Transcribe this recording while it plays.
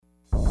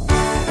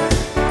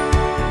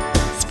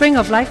Spring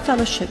of Life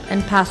Fellowship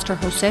and Pastor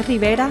Jose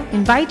Rivera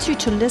invites you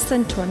to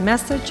listen to a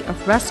message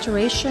of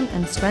restoration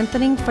and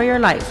strengthening for your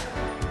life.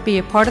 Be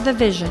a part of the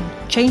vision,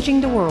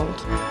 changing the world.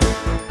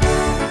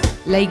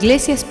 La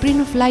Iglesia Spring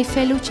of Life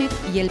Fellowship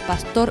y el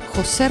pastor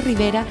José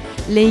Rivera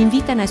le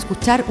invitan a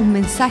escuchar un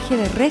mensaje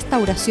de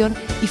restauración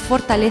y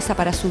fortaleza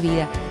para su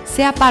vida.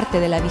 Sea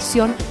parte de la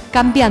visión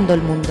Cambiando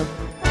el Mundo.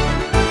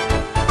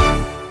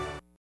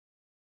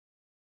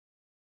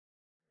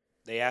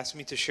 They asked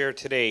me to share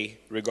today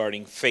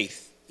regarding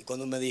faith. Y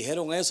cuando me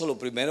dijeron eso, lo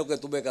primero que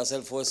tuve que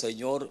hacer fue,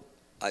 Señor,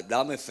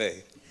 dame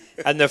fe.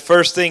 And the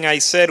first thing I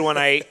said when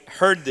I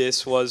heard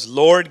this was,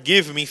 Lord,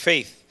 give me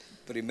faith.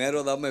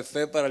 Primero, dame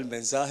fe para el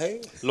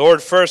mensaje.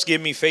 Lord, first give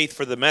me faith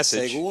for the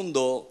message.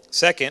 Segundo,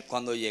 Second,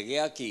 cuando llegué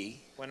aquí,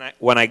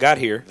 when I got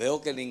here, veo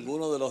que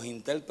ninguno de los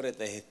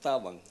intérpretes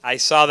estaban. I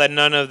saw that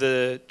none of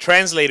the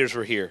translators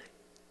were here.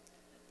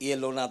 Y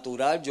en lo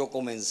natural yo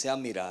comencé a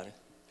mirar.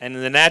 And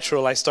in the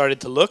natural, I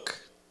started to look.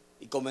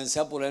 Y comencé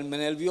a ponerme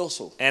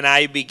nervioso. And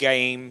I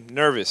became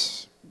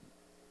nervous.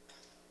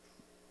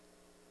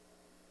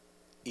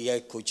 Y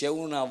escuché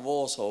una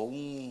voz o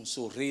un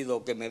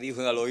zurrido que me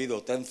dijo en el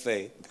oído, ten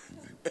fe.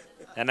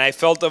 And I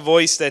felt a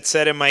voice that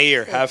said in my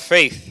ear, have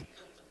faith.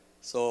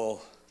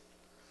 So,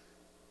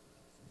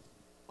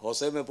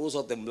 José me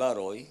puso a temblar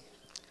hoy.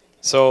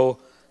 So,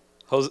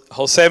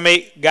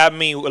 Jose got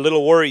me a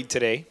little worried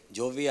today.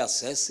 Yo vi a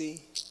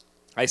Ceci.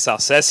 I saw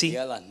Vi Ceci.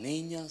 a las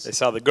niñas. I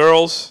saw the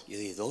girls. Y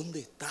dije,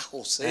 ¿dónde está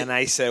José? And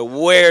I said,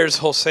 where's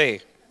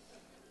Jose?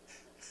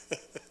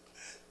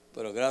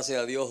 Pero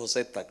gracias a Dios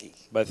José está aquí.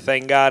 But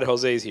thank God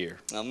Jose's here.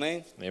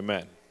 Amén.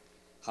 Amen.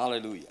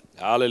 Aleluya.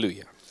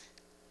 Hallelujah.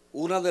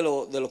 Uno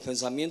de los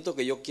pensamientos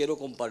que yo quiero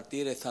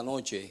compartir esta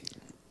noche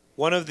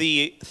One of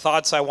the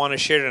thoughts I want to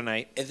share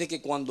tonight es de que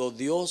cuando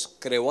Dios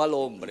creó al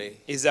hombre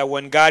is that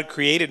when God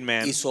created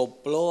man y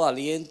sopló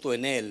aliento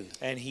en él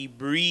and he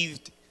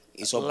breathed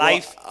y sopló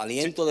life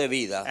aliento de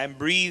vida, and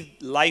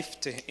breathed life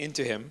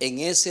into him, en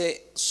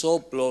ese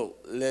soplo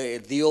le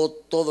dio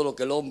todo lo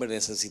que el hombre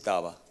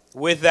necesitaba.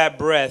 with that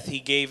breath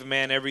he gave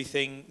man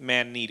everything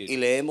man Y needed.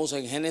 leemos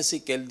en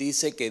Génesis que él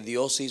dice que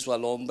Dios hizo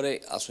al hombre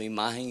a su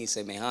imagen y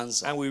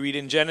semejanza And we read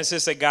in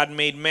Genesis that God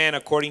made man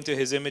according to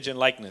his image and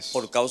likeness.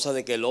 por causa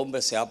de que el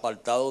hombre se ha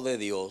apartado de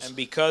Dios. And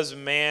because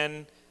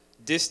man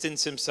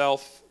distanced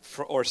himself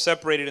or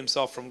separated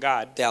himself from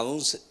God,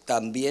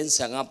 También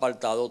se han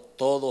apartado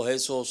todos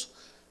esos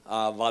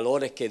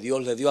valores que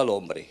Dios le dio al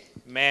hombre.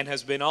 man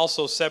has been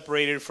also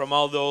separated from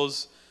all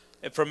those,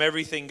 from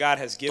everything God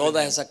has given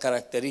Todas him. esas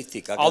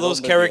características que All el those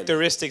hombre tiene.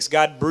 characteristics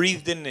God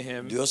breathed into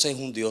him. Dios es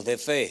un Dios de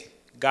fe.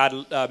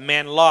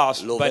 Man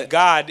lost, but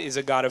God is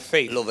a God of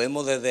faith. Lo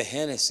vemos desde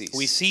Génesis.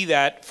 We see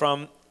that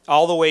from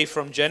all the way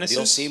from Dios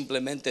Genesis.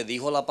 simplemente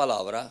dijo la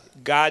palabra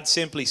God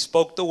simply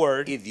spoke the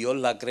word y Dios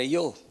la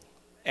creyó.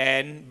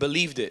 and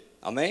believed it.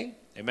 Amén.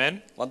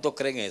 Amen. ¿Cuántos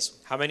creen eso?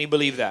 How many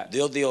believe that?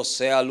 Dios dijo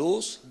sea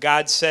luz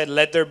God said,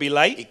 "Let there be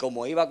light," y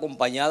como iba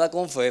acompañada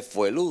con fe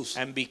fue luz.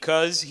 and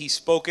because He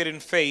spoke it in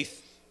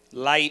faith,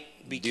 light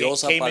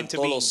Dios came into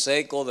apartó being. lo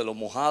seco de lo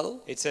mojado.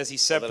 It says He De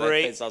las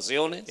separated.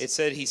 dispensaciones. It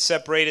said He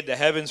separated the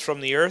heavens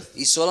from the earth,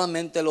 Y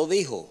solamente lo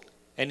dijo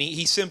and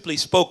He simply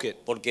spoke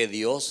it porque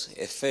Dios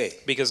es fe.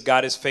 because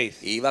God is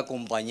faith. Y iba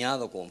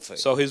acompañado con fe.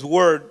 So His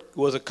word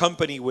was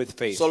accompanied with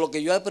faith. Lo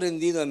que yo he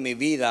aprendido en mi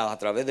vida a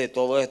través de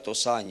todos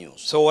estos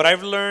años So what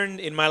I've learned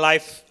in my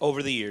life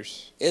over the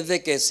years es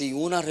de que sin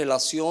una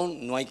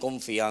relación no hay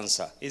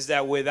confianza. is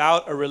that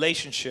without a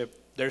relationship,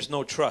 there's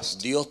no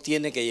trust. Dios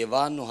tiene que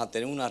llevarnos a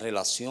tener una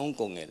relación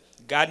con Él.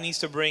 God needs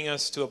to bring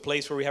us to a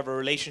place where we have a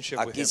relationship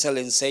with Aquí Him. se le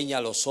enseña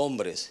a los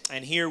hombres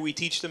And here we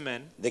teach the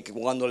men de que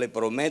cuando le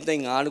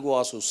prometen algo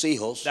a sus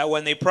hijos, that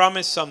when they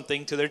promise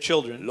something to their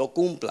children, lo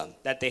cumplan.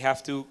 that they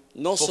have to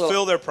No,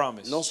 fulfill their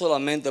promise. no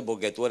solamente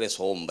porque tú eres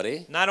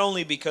hombre, Not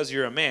only because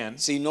you're a man,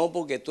 sino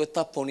porque tú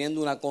estás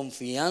poniendo una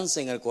confianza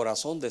en el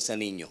corazón de ese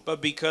niño.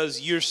 but because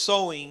you're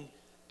sowing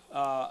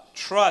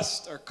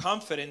trust or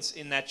confidence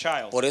in that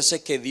child. Por eso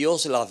es que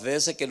Dios las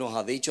veces que nos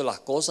ha dicho las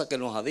cosas que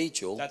nos ha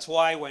dicho, That's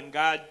why when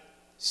God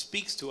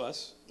speaks to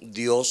us,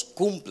 Dios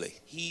cumple.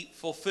 He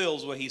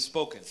fulfills what He's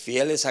spoken.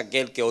 Fiel es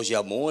aquel que os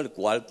llamó, el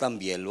cual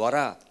también lo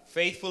hará.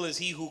 Faithful is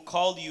He who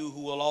called you,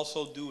 who will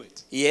also do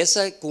it. Y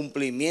ese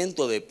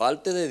cumplimiento de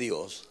parte de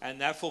Dios And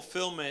that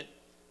fulfillment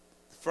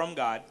from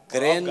God, or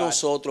crea of en God,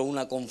 nosotros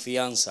una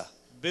confianza.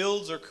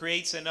 builds or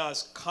creates in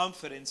us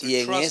confidence or Y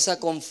en esa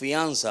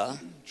confianza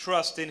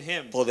trust in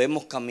Him.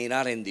 podemos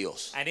caminar en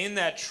Dios, And in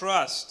that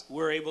trust,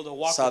 we're able to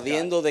walk with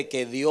sabiendo de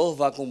que Dios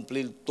va a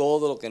cumplir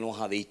todo lo que nos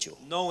ha dicho.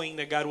 God, knowing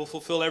that God will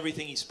fulfill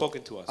everything He's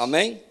spoken to us.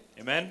 Amén.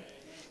 Amen.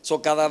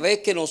 Cada vez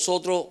que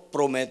nosotros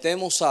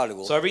prometemos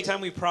algo So every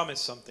time we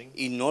promise something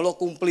y no lo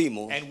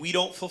cumplimos, and we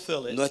don't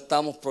fulfill it, no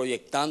estamos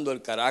proyectando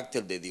el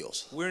carácter de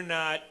Dios. we're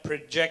not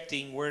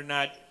projecting, we're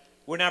not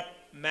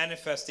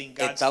manifesting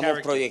God's Estamos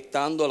character.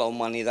 proyectando la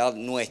humanidad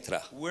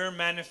nuestra. We're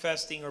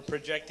manifesting or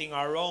projecting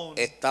our own.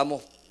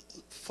 Estamos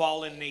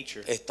fallen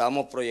nature.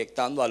 Estamos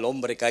proyectando al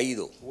hombre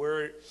caído.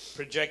 We're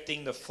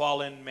projecting the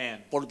fallen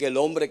man. Porque el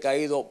hombre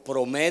caído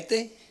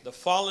promete, The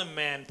fallen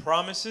man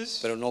promises,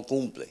 pero no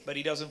cumple. but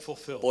he doesn't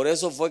fulfill. Por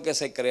eso fue que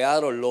se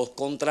crearon los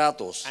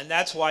contratos. And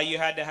that's why you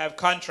had to have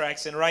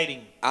contracts in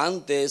writing.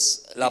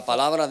 Antes la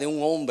palabra de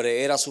un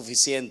hombre era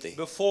suficiente,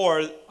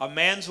 Before, a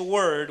man's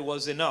word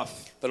was enough.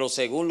 pero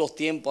según los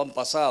tiempos han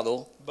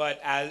pasado, But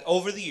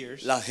over the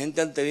years, la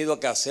gente han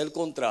tenido que hacer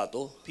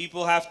contratos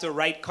people have to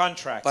write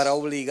contracts para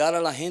obligar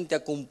a la gente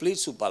a cumplir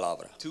su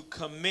palabra. to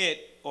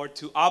commit or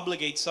to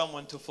obligate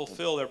someone to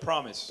fulfill their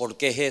promise. ¿Por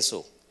qué es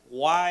eso?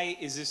 Why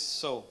is this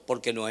so?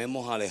 Porque nos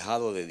hemos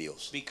alejado de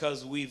Dios.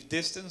 Because we've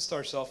distanced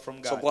ourselves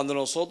from So, God. cuando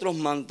nosotros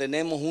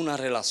mantenemos una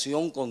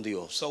relación con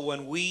Dios, So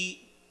when we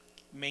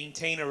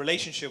maintain a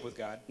relationship with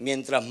God,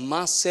 mientras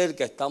más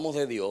cerca estamos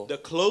de Dios,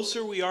 the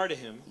closer we are to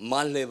Him,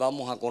 más le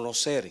vamos a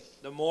conocer.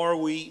 the more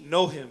we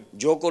know Him.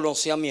 Yo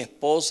conocí a mi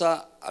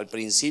esposa al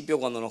principio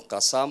cuando nos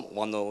casamos,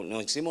 cuando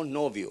nos hicimos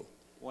novios.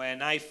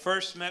 When I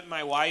first met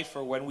my wife,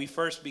 or when we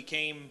first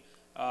became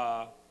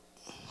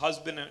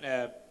husband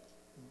and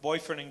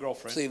boyfriend and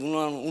girlfriend, Sí,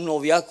 un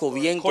noviazgo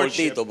bien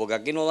courtship. cortito, porque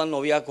aquí no dan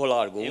noviazgo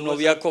largo, it un was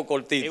noviazgo it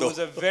cortito. was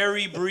a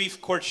very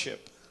brief courtship.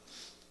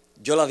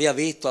 Yo la había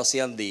visto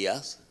hacía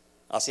días,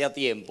 hacía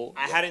tiempo.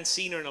 I hadn't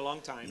seen her in a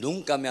long time,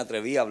 Nunca me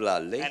atreví a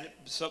hablarle.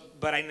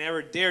 but I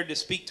never dared to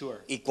speak to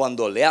her. Y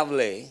cuando le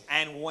hablé,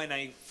 And when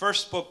I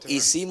first spoke to her,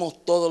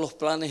 hicimos todos los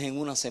planes en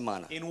una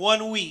semana. in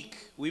 1 week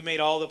we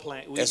made all the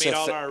plans. We Eso made es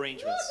all fe- our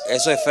arrangements.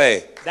 Eso es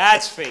fe.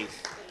 That's faith.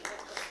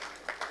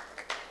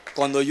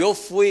 Cuando yo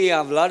fui a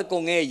hablar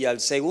con ella, el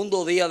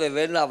segundo día de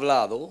haberla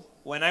hablado,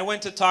 When I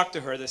went to talk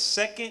to her, the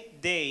second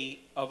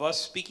day of us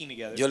speaking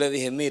together, yo le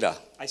dije, mira,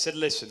 I said,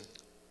 listen,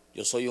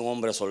 yo soy un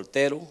hombre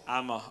soltero,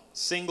 I'm a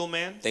single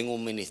man. tengo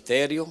un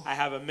ministerio, I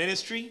have a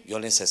ministry. yo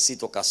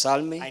necesito I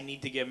casarme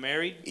need to get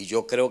married. y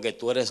yo creo que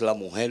tú eres la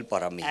mujer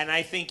para mí. And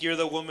I think you're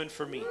the woman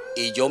for me.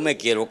 Y yo me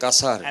quiero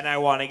casar. And I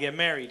want to get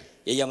married.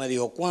 Y ella me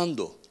dijo,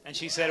 ¿cuándo? And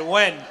she said,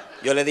 when?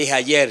 Yo le dije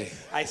ayer.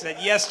 I said,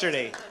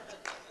 yesterday.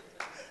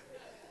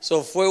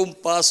 Eso fue un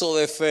paso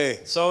de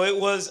fe. So it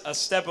was a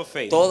step of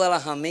faith. Todas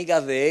las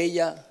amigas de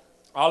ella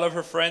All of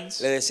her friends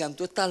le decían,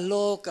 tú estás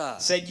loca.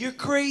 said, you're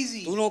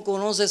crazy. Tú no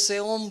conoces ese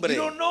hombre.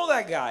 You don't know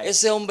that guy.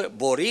 Ese hombre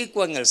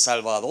boricua en El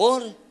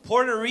Salvador.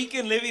 Puerto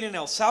Rican living in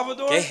El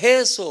Salvador? ¿Qué es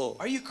eso?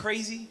 Are you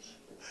crazy?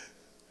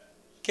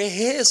 ¿Qué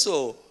es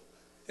eso?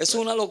 Es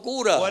una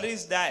locura. What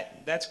is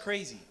that? That's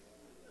crazy.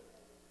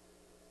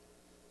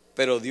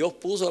 Pero Dios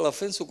puso la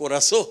fe en su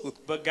corazón.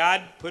 But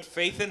God put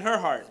faith in her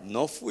heart.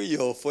 No fui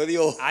yo, fue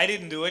Dios. I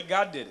didn't do it,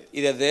 God did it. Y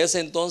desde ese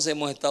entonces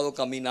hemos estado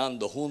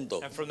caminando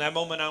juntos. And from that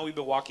moment on, we've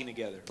been walking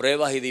together.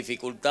 Pruebas y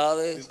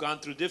dificultades, We've gone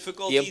through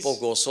difficulties. tiempos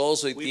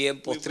gozosos y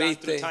tiempos We've gone through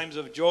tristes. times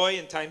of joy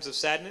and times of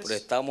sadness. Pero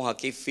estamos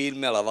aquí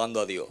firmes alabando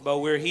a Dios. But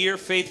we're here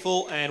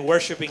faithful and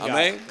worshiping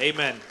Amén. God.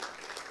 Amen.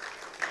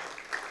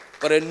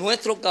 Pero en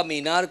nuestro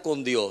caminar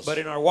con Dios But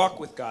in our walk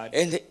with God,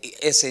 es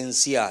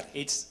esencial.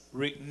 it's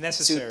Si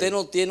necessary. usted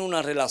no tiene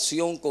una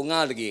relación con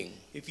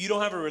alguien, If you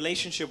don't have a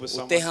relationship with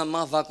usted someone,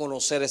 jamás va a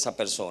conocer a esa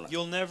persona.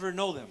 you'll never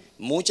know them.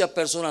 Muchas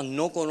personas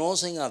no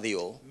conocen a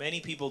Dios Many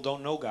people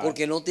don't know God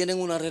porque no tienen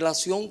una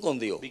relación con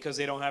Dios. because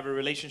they don't have a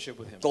relationship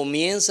with Him.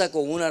 Comienza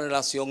con una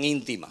relación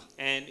íntima.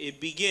 And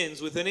it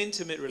begins with an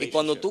intimate Y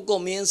cuando relationship. tú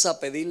comienzas a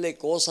pedirle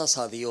cosas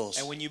a Dios,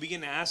 And when you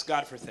begin to ask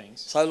God for things,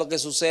 ¿sabes lo que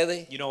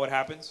sucede? you know what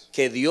happens?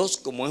 Que Dios,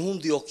 como es un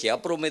Dios que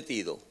ha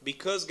prometido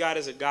Because God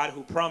is a God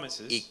who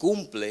promises y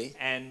cumple,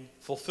 and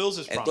fulfills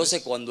His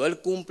entonces promise, cuando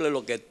Él cumple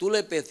lo que tú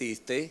le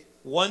pediste,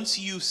 once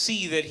you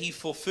see that He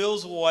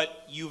fulfills what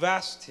you've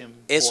asked Him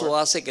eso for,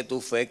 hace que tu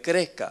fe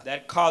crezca,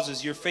 that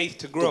causes your faith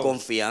to tu grow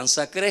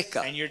confianza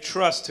crezca. and your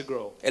trust to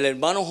grow. El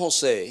hermano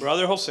José,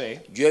 Brother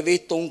Jose, yo he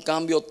visto un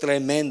cambio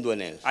tremendo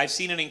en él. I've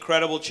seen an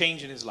incredible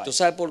change in his life. ¿Tú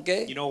sabes por You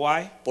qué? know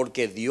why?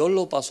 Porque Dios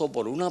lo pasó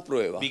por una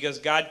prueba Because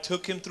God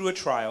took him through a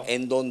trial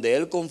en donde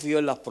él confió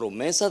en las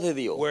promesas de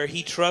Dios where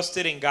he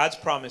trusted in God's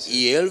promises,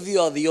 y él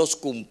vio a Dios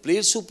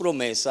cumplir su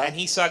promesa and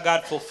he saw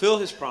God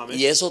fulfill His promise,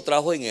 y eso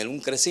trajo en él un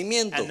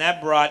crecimiento and that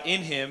brought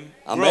in him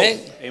Amén.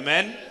 growth.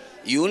 Amen.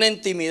 y una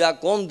intimidad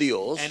con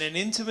Dios And an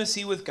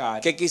intimacy with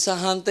God que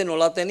quizás antes no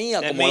la tenía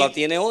that, como la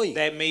tiene hoy.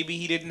 that maybe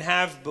he didn't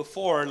have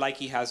before like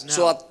he has now.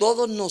 So a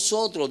todos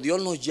nosotros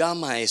Dios nos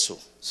llama a eso.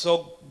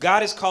 So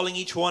God is calling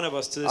each one of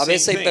us to the A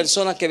veces same hay thing.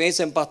 personas que me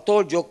dicen,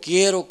 pastor, yo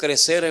quiero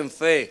crecer en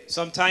fe.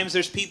 Sometimes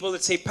there's people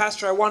that say,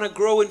 Pastor, I want to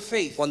grow in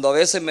faith. Cuando a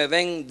veces me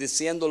ven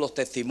diciendo los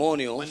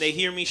testimonios, When they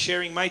hear me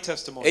sharing my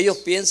testimony, ellos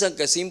piensan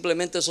que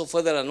simplemente eso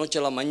fue de la noche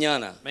a la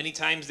mañana, many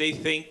times they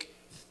think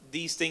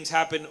these things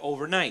happen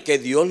overnight. que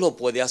Dios lo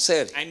puede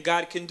hacer, And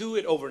God can do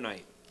it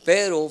overnight.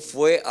 pero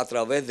fue a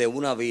través de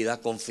una vida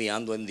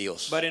confiando en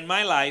Dios. But in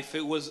my life,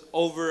 it was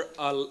over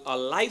a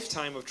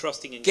lifetime of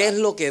trusting in ¿Qué es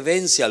God. lo que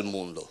vence al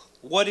mundo?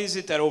 What is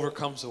it that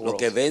overcomes the Lo world?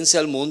 que vence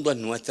al mundo es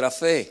nuestra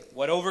fe.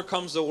 What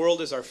overcomes the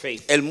world is our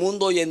faith. El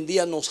mundo hoy en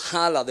día nos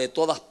jala de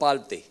todas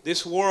partes.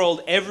 This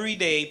world every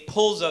day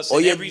pulls us in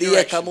Hoy en every día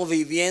direction. estamos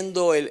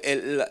viviendo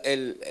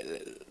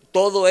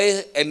todo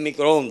es en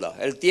microondas,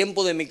 el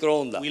tiempo de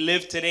microondas. We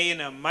live today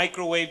in a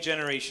microwave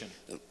generation.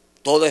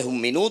 Todo es un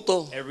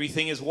minuto,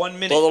 Everything is 1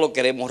 minute. todo lo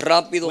queremos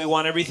rápido, We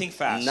want everything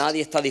fast.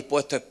 nadie está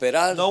dispuesto a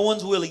esperar. No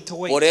one's willing to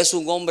wait. Por eso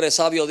un hombre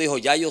sabio dijo,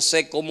 ya yo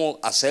sé cómo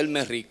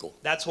hacerme rico.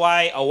 That's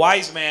why a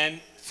wise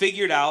man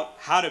figured out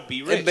how to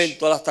be rich.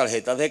 Inventó las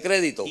tarjetas de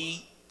crédito,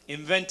 He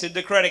invented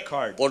the credit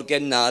card porque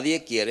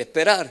nadie quiere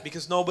esperar.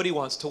 because nobody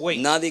wants to wait.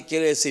 Nadie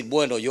quiere decir,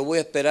 bueno, yo voy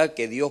a esperar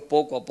que Dios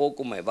poco a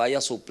poco me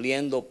vaya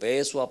supliendo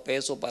peso a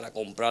peso para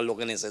comprar lo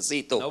que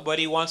necesito.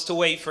 Nobody wants to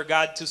wait for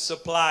God to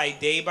supply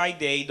day by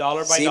day,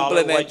 dollar by dollar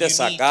what Simplemente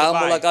you need to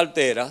sacamos la buy.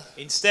 cartera,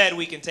 Instead,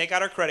 we can take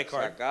out our credit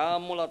card,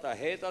 sacamos la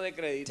tarjeta de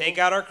crédito take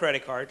out our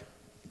credit card,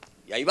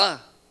 y ahí va.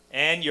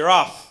 and you're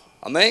off.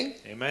 Amén.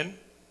 Amen.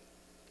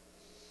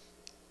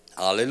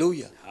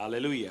 Aleluya.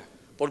 Hallelujah.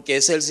 Porque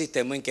ese es el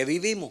sistema en que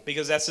vivimos.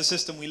 Because that's the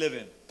system we live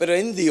in. Pero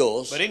en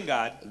Dios, But in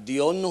God,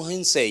 Dios nos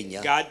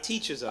enseña God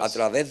teaches a us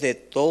través de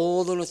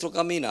todo nuestro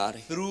caminar.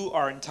 through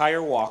our entire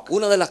walk.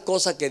 Una de las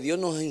cosas que Dios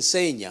nos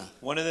enseña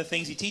One of the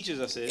things He teaches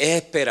us es is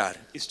esperar.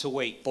 to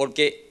wait.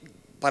 Porque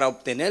para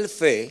obtener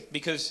fe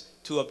Because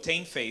to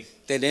obtain faith,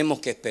 tenemos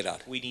que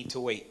esperar. we need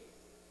to wait.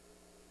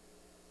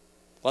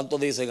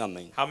 ¿Cuántos dicen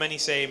amén? How many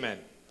say amen?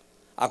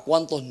 ¿A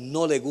cuántos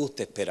no les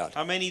gusta esperar?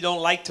 How many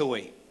don't like to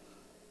wait?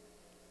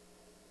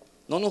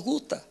 No nos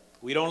gusta.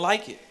 We don't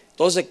like it.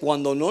 Entonces,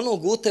 cuando no nos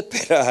gusta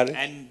esperar,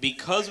 And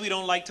because we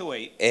don't like to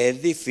wait,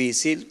 es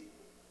difícil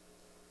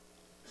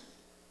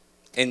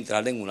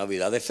entrar en una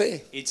vida de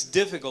fe. it's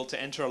difficult to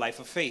enter a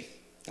life of faith.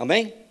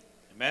 Amén.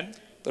 Amen?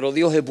 Pero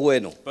Dios es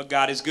bueno. But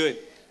God is good.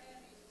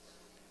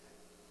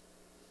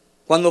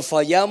 Cuando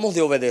fallamos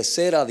de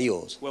obedecer a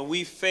Dios, When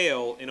we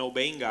fail in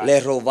obeying God, le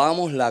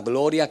robamos la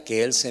gloria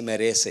que Él se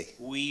merece.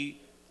 we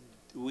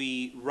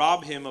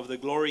rob Him of the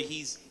glory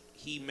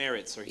He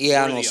merits or He's Y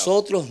a worthy of.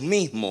 nosotros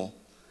mismos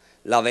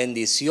la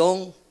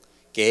bendición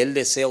que Él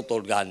desea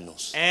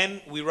otorgarnos.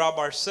 And we rob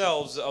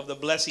ourselves of the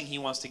blessing He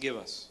wants to give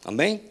us.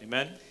 Amén.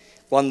 Amen?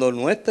 Cuando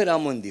no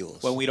esperamos en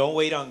Dios, When we don't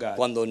wait on God,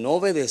 cuando no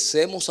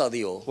obedecemos a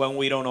Dios, when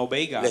we don't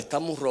obey le God,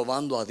 estamos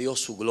robando a Dios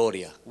su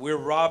gloria. we're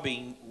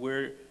robbing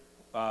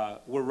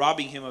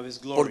Him of His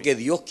glory. Porque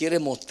Dios quiere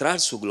mostrar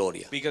su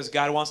gloria. Because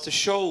God wants to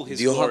show His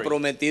Dios ha glory.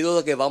 prometido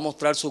de que va a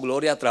mostrar su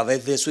gloria a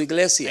través de su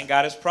iglesia. And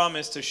God has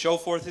promised to show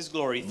forth His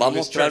glory Va a through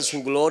His mostrar church.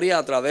 su gloria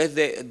a través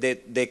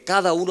de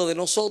cada uno de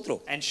nosotros.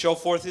 And show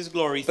forth His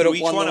glory Pero through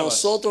each cuando one of us.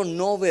 nosotros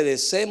no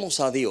obedecemos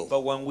a Dios,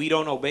 But when we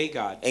don't obey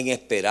God, en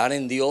esperar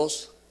en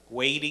Dios,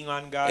 waiting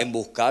on God, en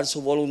buscar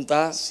su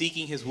voluntad,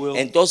 seeking His will,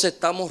 entonces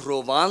estamos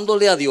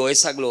robándole a Dios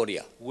esa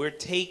gloria. we're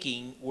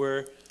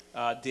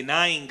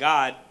denying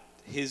God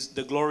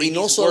the glory Y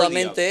no He's worthy of.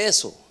 solamente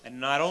eso, And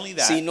not only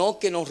that, sino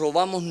que nos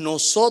robamos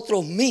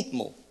nosotros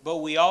mismos but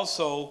we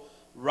also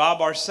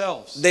rob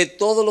ourselves de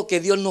todo lo que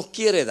Dios nos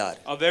quiere dar.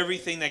 of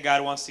everything that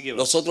God wants to give us.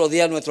 Los otros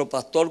días nuestro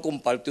pastor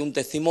compartió un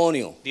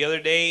testimonio. The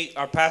other day,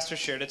 our pastor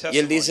shared a Y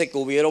él testimony. dice que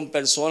hubieron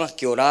personas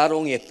que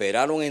oraron y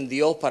esperaron en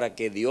Dios para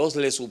que Dios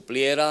le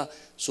supliera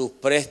sus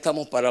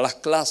préstamos para las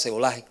clases o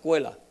las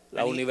escuelas,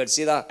 la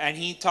universidad. And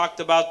he talked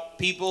about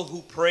people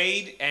who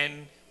prayed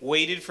and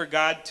waited for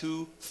God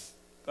to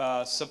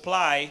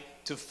supply,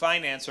 to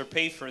finance or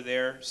pay for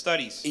their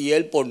studies. Y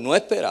él por no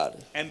esperar,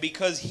 And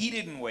because he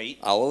didn't wait,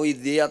 a hoy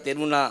día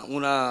tiene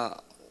una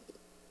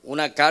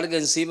carga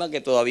encima que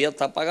todavía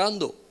está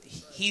pagando.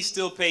 he's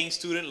still paying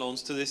student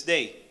loans to this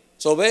day.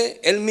 So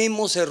ve, él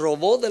mismo se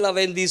robó de la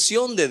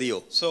bendición de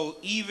Dios. So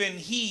even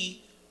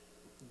he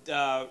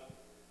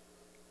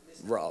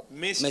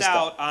missed Messed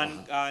out up.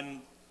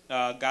 on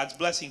God's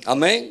blessing.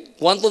 Amén.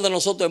 ¿Cuántos de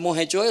nosotros hemos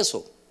hecho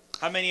eso?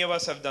 How many of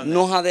us have done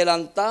Nos that?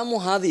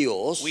 adelantamos a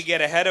Dios We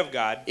get ahead of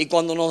God, y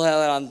cuando nos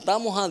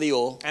adelantamos a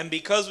Dios, and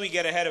because we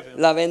get ahead of Him,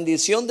 la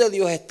bendición de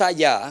Dios está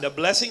allá the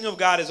blessing of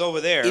God is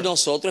over there, y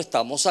nosotros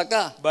estamos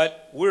acá.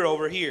 but we're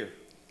over here.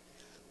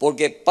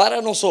 Porque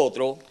para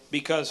nosotros,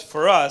 Because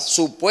for us,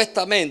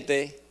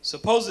 supuestamente,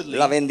 supposedly,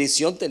 la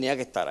bendición tenía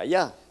que estar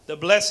allá. the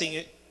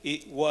blessing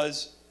it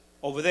was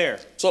over there.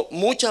 So,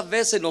 muchas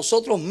veces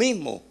nosotros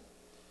mismos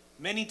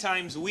Many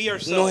times we nos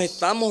ourselves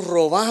estamos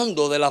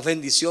robando de las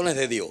bendiciones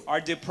de Dios.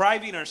 are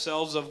depriving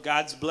ourselves of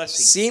God's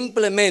blessing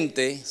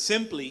Simplemente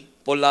simply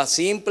por la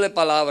simple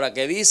palabra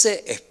que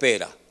dice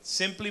espera.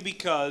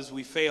 because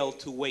we fail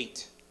to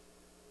wait.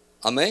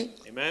 Amén.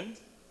 Amen?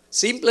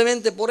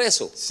 Simplemente por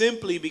eso.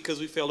 Simply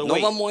because we fail to No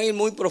wait. vamos a ir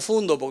muy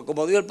profundo porque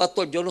como dijo el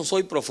pastor, yo no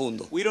soy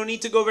profundo. We don't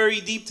need to go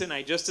very deep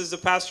tonight. Just as the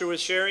pastor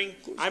was sharing,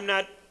 I'm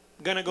not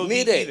going to go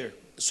deep either. Mire,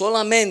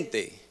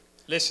 solamente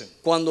Listen,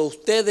 cuando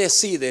usted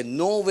decide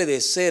no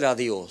obedecer a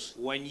Dios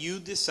when you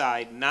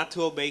decide not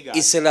to obey God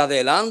y se le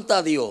adelanta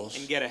a Dios,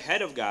 and get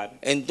ahead of God,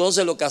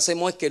 entonces lo que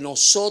hacemos es que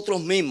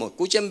nosotros mismos,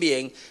 escuchen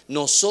bien,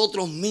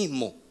 nosotros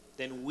mismos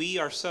then we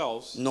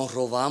ourselves nos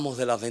robamos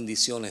de las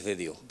bendiciones de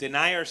Dios.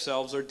 deny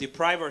ourselves or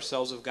deprive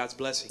ourselves of God's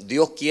blessing.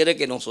 Dios quiere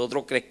que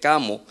nosotros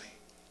crezcamos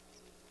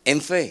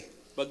en fe.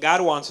 But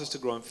God wants us to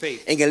grow in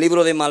faith. En el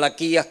libro de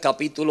Malaquías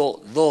capítulo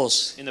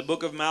 2, In the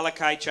book of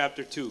Malachi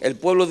chapter 2, el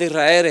pueblo de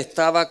Israel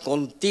estaba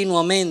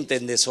continuamente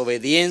en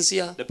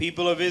desobediencia, the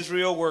people of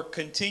Israel were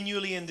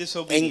continually in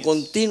disobedience,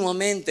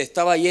 continuamente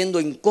estaba yendo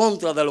en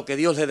contra de lo que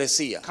Dios les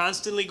decía.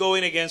 constantly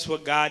going against what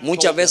God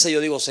Muchas told veces them. yo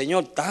digo,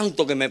 Señor,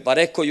 tanto que me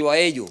parezco yo a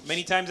ellos,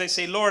 Many times I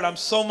say, Lord, I'm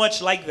so much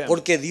like them.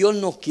 porque Dios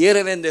nos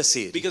quiere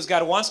bendecir. Because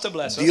God wants to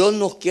bless us. Dios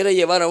nos quiere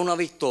llevar a una He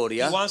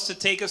victoria. wants to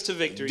take us to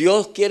victory.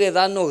 Dios quiere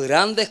darnos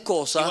grandes He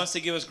cosas, wants to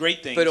give us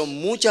great things. pero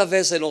muchas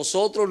veces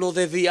nosotros nos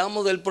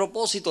desviamos del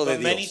propósito de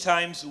But many Dios.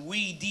 times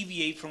we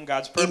deviate from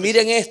God's Y purpose.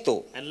 miren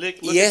esto, And look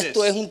y at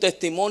esto this. es un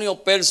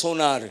testimonio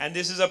personal. And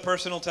this is a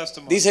personal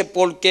testimony. Dice,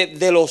 porque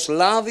de los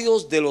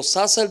labios de los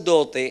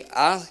sacerdotes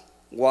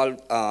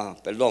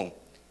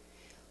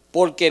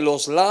porque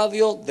los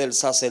labios del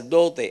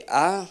sacerdote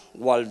ha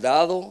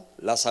guardado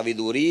la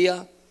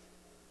sabiduría,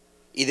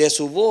 y de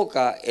su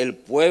boca el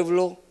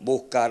pueblo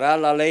buscará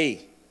la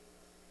ley,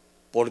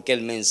 porque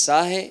el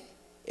mensaje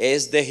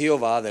es de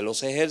Jehová de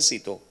los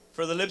ejércitos.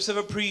 For the lips of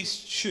a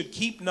priest should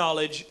keep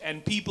knowledge,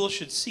 and people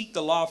should seek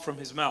the law from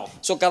his mouth.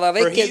 So, cada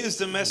vez For he que is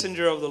the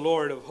messenger of the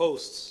Lord of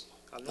hosts.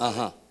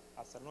 Ajá.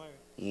 Hasta 9.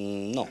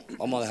 No,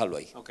 vamos a dejarlo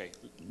ahí. Okay.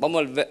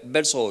 Vamos al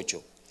verso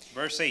 8.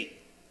 Verse 8.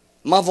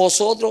 Mas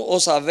vosotros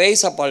os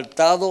habéis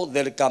apartado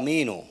del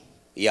camino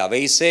y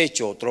habéis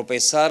hecho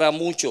tropezar a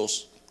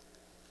muchos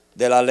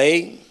de la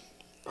ley.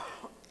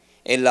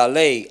 En la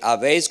ley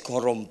habéis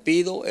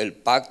corrompido el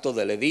pacto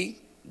de Leví,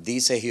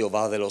 dice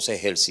Jehová de los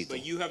ejércitos.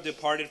 But you have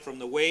departed from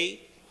the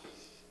way.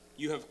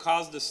 You have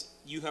caused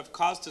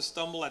to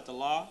stumble at the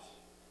law.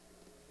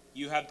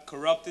 You have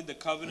corrupted the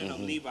covenant of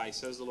Levi,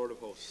 says the Lord of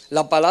hosts.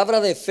 La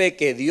palabra de fe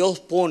que Dios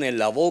pone en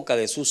la boca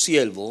de su The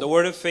siervo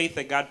word of faith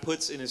that God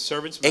puts in his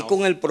servant's es mouth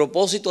con el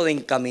propósito de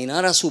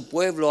encaminar a su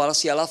pueblo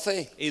hacia la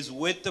fe. is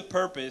with the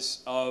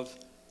purpose of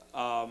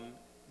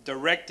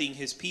directing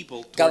his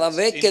people Cada towards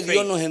vez in que Dios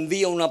faith. nos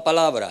envía una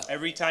palabra,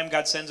 Every time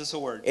God sends us a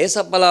word,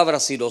 esa palabra,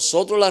 si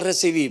nosotros la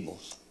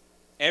recibimos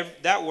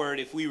that word,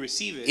 if we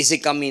receive y it si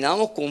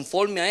caminamos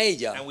conforme a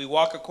ella, and we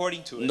walk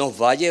according to it, nos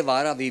va a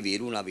llevar a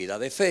vivir una vida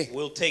de fe.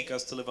 will take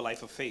us to live a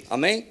life of faith.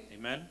 Amén.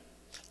 Amen.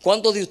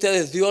 ¿Cuántos de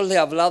ustedes Dios le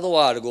ha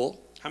hablado algo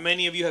How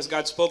many of you has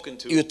God spoken y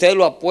to usted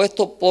lo ha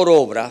puesto por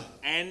obra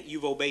and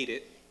you've obeyed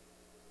it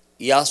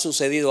y ha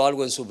sucedido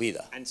algo en su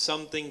vida and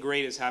something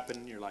great has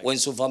happened in your life o en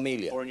su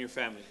familia? or in your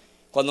family?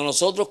 Cuando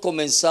nosotros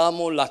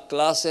comenzamos las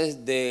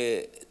clases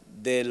de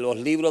los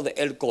libros de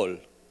El Col,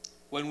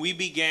 When we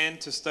began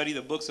to study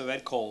the books of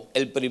Ed Cole,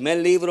 el primer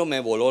libro me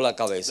voló la the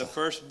cabeza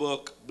first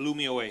book blew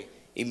me away.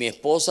 y mi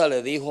esposa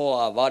le dijo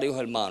a varios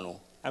hermanos,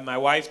 And my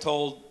wife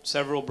told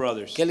several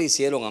brothers, ¿qué le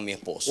hicieron a mi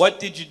esposo? "What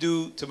did you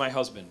do to my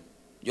husband?"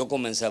 Yo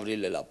comencé a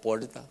abrirle la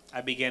puerta,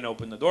 I began to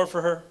open the door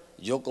for her.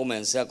 yo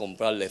comencé a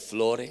comprarle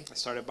flores. I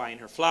started buying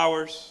her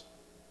flowers.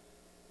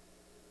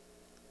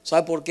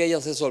 ¿Sabe por qué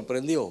ella se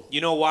sorprendió? You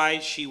know why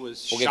she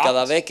was Porque cada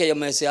shocked? vez que ella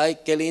me decía, ay,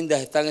 qué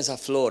lindas están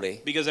esas flores,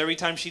 Because every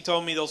time she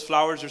told me those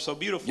flowers are so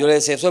beautiful, yo le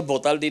decía, eso es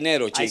botar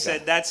dinero, I chica.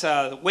 said, "That's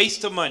a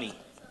waste of money."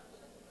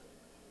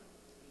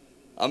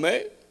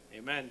 Amén.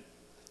 Amen.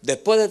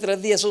 Después de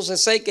 3 días eso se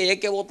seca y hay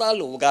que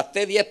botarlo.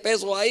 Gasté 10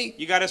 pesos ahí.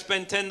 You got to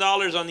spend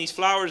 $10 on these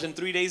flowers, and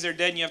 3 days they're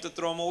dead, and you have to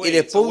throw them away. Y It's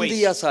a después un waste.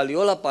 día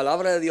salió la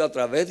palabra de Dios a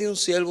través de un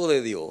siervo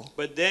de Dios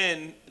But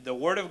then the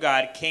word of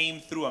God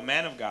came through a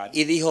man of God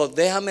y dijo,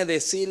 déjame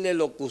decirle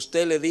lo que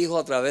usted le dijo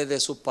a través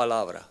de sus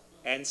palabras.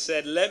 and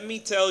said, "Let me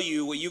tell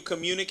you what you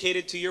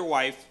communicated to your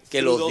wife Que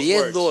through los those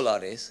 $10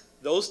 words.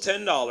 Those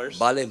 $10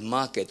 valen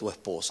más que tu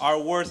esposa. are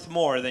worth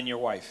more than your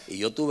wife." Y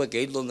yo tuve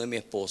que ir donde mi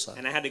esposa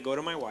And I had to go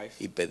to my wife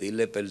y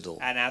pedirle perdón.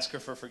 and ask her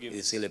for Y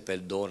forgiveness decirle,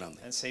 perdóname.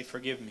 and say,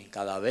 "Forgive me.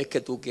 Cada vez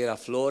que tú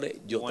quieras flores,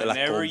 yo te las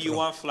Whenever you compro.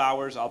 want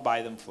flowers, I'll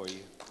buy them for you."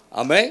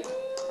 Amén.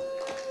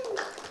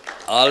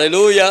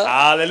 Aleluya.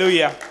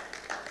 Hallelujah.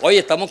 Oye,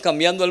 estamos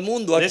cambiando el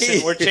mundo aquí.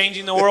 Listen, we're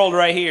changing the world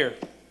right here.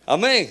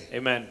 Amén.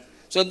 Amen.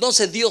 So,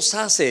 entonces Dios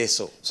hace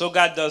eso. So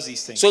God does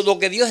these things. So, lo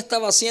que Dios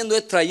estaba haciendo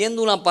es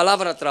trayendo una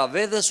palabra a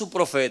través de su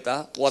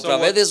profeta o a So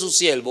través what- de su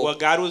siervo What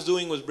God was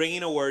doing was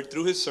bringing a word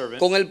through his servant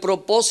con el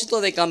propósito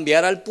de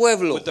cambiar al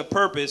pueblo with the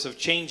purpose of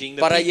changing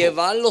the para people,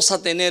 llevarlos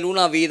a tener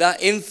una vida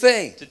en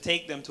fe, to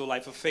take them to a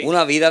life of faith,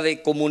 una vida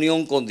de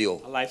comunión con Dios.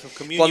 a life of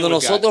communion Cuando with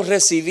nosotros God.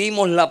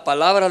 recibimos la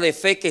palabra de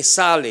fe que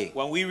sale,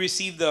 When we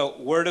receive the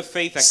word of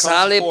faith that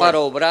sale comes para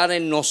forth, obrar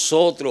en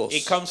nosotros,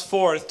 it comes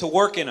forth to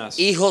work in us.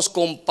 hijos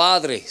con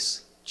padres.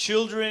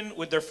 Children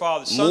with their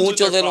fathers, sons with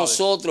Muchos their de fathers.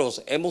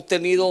 nosotros hemos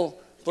tenido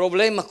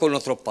problemas con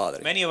nuestros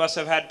padres, Many of us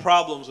have had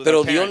problems with pero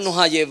our Dios parents, nos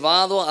ha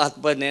llevado a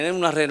tener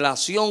una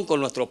relación con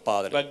nuestros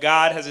padres, but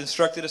God has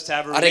instructed us to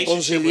have a a relationship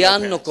with our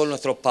reconciliarnos parents, con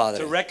nuestros to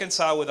padres.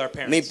 reconcile with our Mi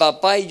parents.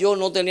 papá y yo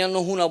no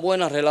teníamos una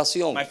buena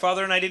relación. My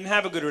father and I didn't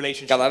have a good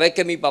relationship. Cada vez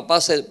que mi papá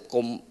se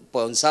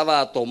comenzaba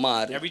a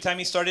tomar, Every time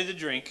he started to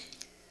drink,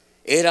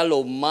 era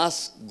lo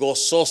más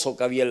gozoso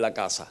que había en la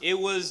casa. He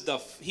was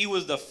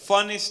the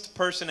funnest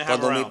person to have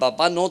Cuando mi around.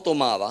 papá no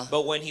tomaba,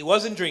 But when he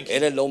wasn't drinking,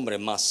 era el hombre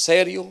más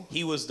serio,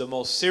 he was the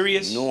most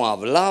serious. no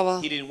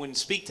hablaba Wouldn't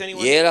speak to y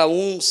anyone. era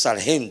un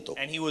sargento.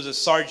 And he was a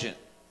sergeant.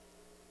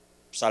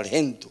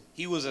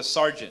 He was a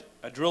sergeant,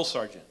 a drill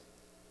sergeant.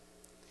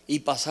 Y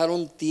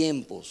pasaron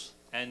tiempos.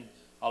 And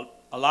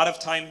a lot of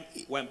time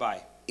went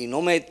by. Y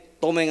no me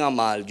tomen a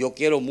mal, yo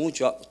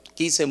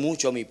quise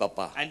mucho a mi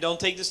papá. And don't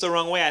take this the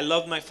wrong way. I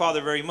loved my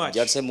father very much.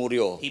 Ya él se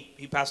murió.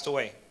 He passed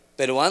away.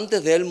 Pero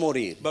antes de él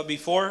morir, But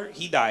before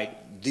he died,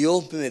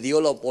 Dios me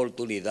dio la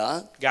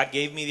oportunidad God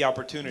gave me the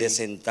opportunity de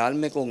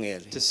sentarme con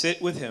él to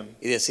sit with him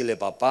y decirle,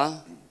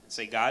 papá, and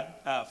say, God,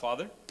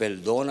 Father,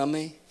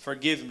 perdóname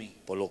forgive me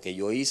por lo que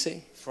yo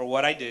hice for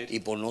what I did y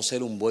por no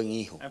ser un buen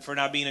hijo. and for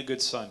not being a good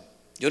son.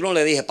 Yo no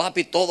le dije,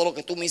 papi, todo lo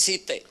que tú me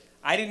hiciste.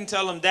 I didn't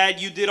tell him, Dad,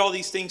 you did all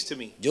these things to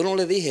me. Yo no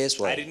le dije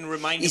eso a I él. didn't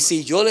remind Y him.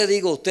 si yo le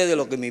digo a ustedes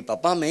lo que mi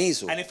papá me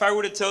hizo, And if I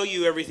were to tell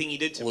you everything he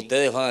did to me,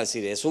 ustedes van a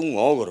decir, es un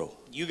ogro.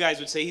 you guys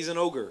would say he's an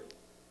ogre.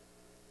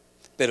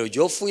 Pero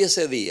yo fui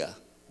ese día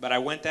But I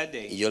went that y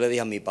day yo le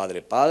dije a mi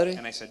padre, padre,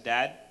 and I said,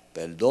 Dad,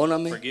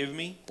 perdóname forgive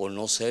me por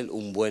no ser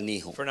un buen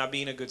hijo. for not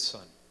being a good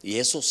son. Y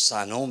eso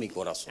sanó mi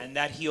corazón. And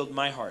that healed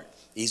my heart.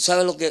 Y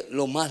 ¿sabe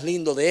lo más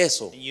lindo de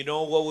eso? And you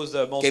know what was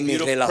the most Que mi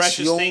beautiful, precious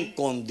relación thing?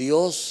 con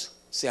Dios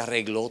se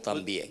arregló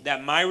también.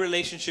 That my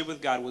relationship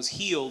with God was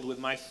healed with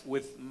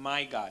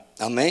my God.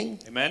 Amén.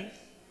 Amen?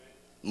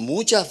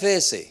 Muchas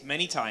veces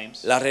Many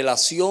times, la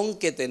relación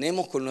que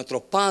tenemos con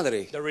nuestros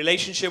padres the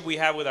relationship we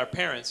have with our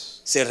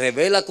parents se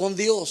revela con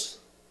Dios.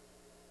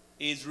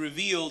 is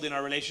revealed in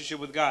our relationship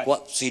with God.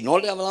 Si no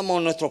le hablamos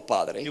a nuestros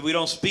padres If we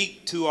don't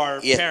speak to our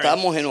y parents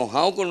estamos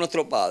enojados con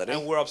nuestros padres,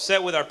 and we're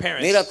upset with our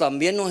parents, mira,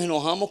 también nos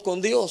enojamos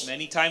con Dios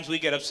many times we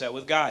get upset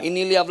with God y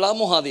ni le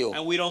hablamos a Dios.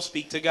 and we don't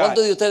speak to God.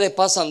 ¿Cuántos de ustedes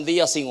pasan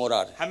días sin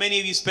orar? How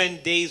many of you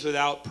spend days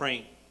without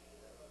praying?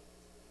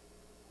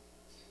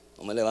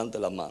 No me levante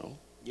las manos.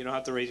 You don't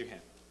have to raise your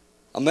hand.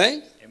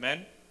 Amén.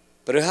 Amen?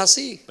 Pero es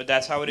así. But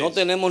that's how it No is.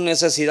 tenemos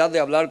necesidad de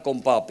hablar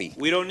con papi.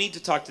 We don't need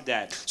to talk to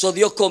Dad. So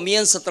Dios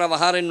comienza a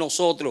trabajar en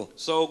nosotros.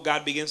 So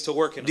God begins to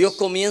work in Dios us.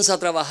 comienza a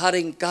trabajar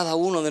en cada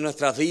uno de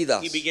nuestras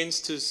vidas. He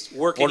begins to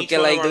work in each Porque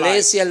one la of our lives.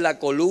 iglesia es la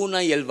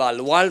columna y el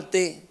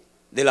baluarte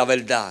de la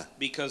verdad.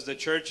 Because the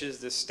church is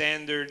the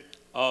standard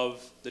of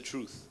the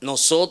truth.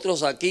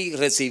 Nosotros aquí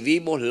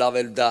recibimos la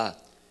verdad.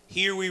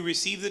 Here we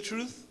receive the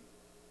truth.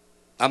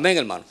 Amén,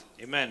 hermano.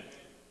 Amen.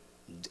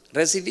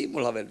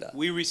 Recibimos la verdad.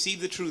 We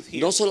receive the truth here.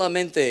 No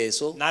solamente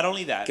eso, Not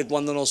only that, que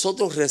cuando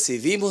nosotros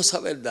recibimos esa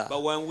verdad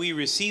but when we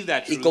receive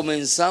that y truth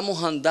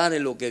comenzamos a andar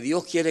en lo que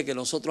Dios quiere que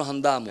nosotros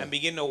andamos, and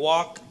begin to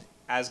walk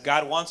as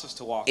God wants us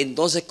to walk,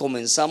 entonces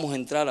comenzamos a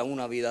entrar a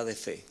una vida de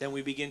fe. then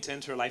we begin to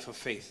enter a life of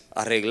faith.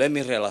 Arreglé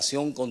mi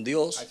relación con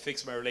Dios. I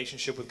fix my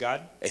relationship with God.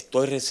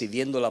 Estoy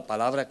recibiendo la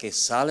palabra que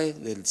sale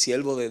del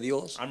siervo de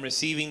Dios. I'm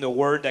receiving the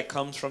word that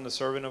comes from the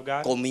servant of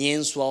God.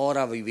 Comienzo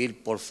ahora a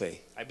vivir por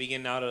fe. I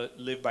begin now to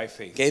live by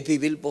faith. ¿Qué es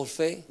vivir por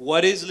fe?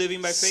 What is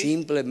living by faith?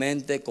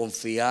 Simplemente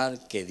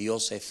confiar que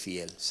Dios es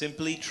fiel.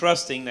 Simply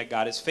trusting that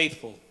God is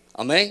faithful.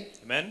 Amén.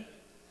 Amen?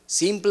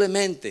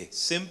 Simplemente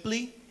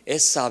Simply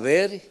es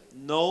saber.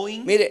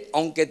 knowing Mire,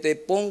 aunque te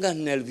pongas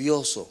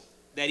nervioso,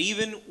 that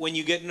even when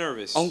you get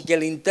nervous, aunque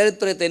el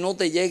intérprete no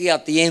te llegue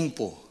a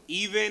tiempo.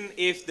 even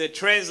if the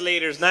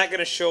translator is not going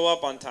to show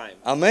up on time.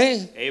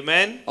 Amén.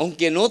 Amen?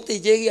 Aunque no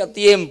te llegue a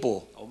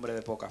tiempo. Hombre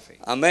de poca fe.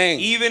 Amén.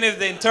 Even if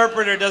the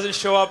interpreter doesn't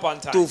show up on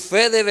time, Tu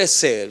fe debe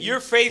ser,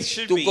 your faith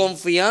should tu be,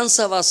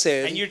 confianza va a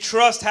ser and your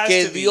trust has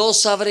que to be,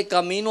 Dios abre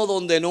camino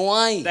donde no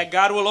hay. that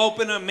God will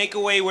open and make a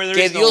way where there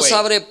Que is no Dios way.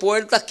 abre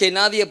puertas que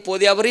nadie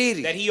puede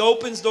abrir. That He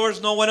opens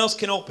doors no one else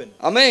can open.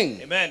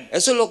 Amén. Amen.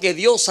 Eso es lo que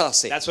Dios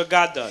hace. That's what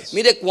God does.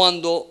 Mire,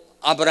 cuando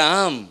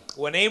Abraham,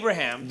 When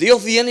Abraham,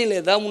 Dios viene y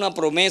le da una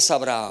promesa a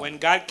Abraham. when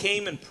God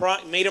came and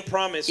made a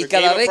promise, Y or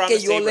gave cada a vez que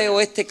promise to yo Abraham, leo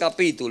este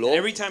capítulo, and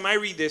every time I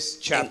read this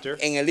chapter,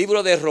 en el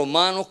libro de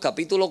Romanos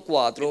capítulo in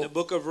 4, the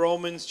book of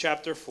Romans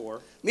chapter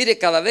 4, mire,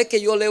 cada vez que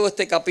yo leo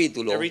este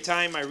capítulo, every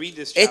time I read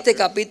this este chapter,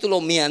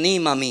 capítulo me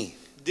anima a mí.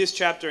 this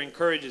chapter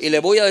encourages Y le me.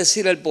 voy a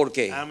decir el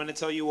porqué. And I'm going to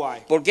tell you why.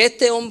 Porque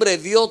este hombre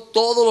vio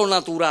todo lo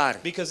natural.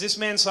 Because this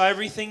man saw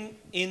everything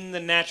in the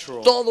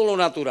natural. Todo lo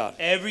natural.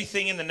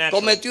 Everything in the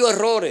natural. Cometió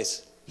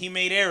errores. He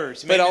made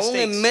errors. He made Pero aún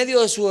mistakes. en medio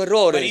de sus But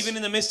errores, even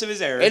in the midst of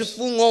his él errors,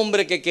 fue un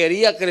hombre que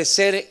quería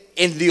crecer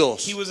en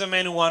Dios. he was a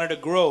man who wanted to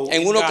grow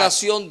En in una God.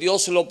 ocasión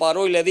Dios lo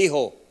paró y le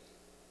dijo,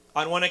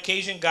 On one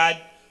occasion, God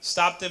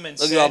stopped him and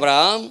le said, dijo,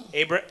 Abraham,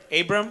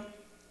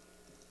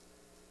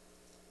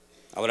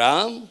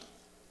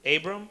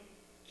 Abram,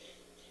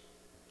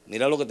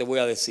 mira lo que te voy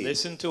a decir.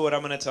 listen to what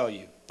I'm going to tell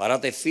you.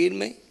 Párate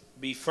firme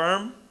Be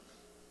firm,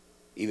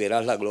 y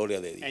verás la gloria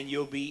de Dios. and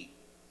you'll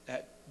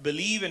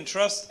believe and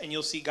trust, and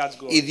you'll see God's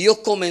glory. Y Dios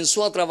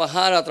comenzó a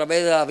trabajar a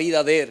través de la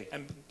vida de él.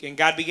 And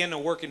God began to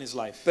work in his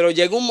life. Pero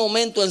llegó un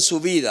momento en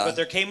su vida But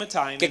there came a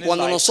time que in his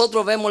cuando life,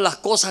 nosotros vemos las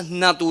cosas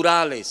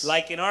naturales,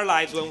 like in our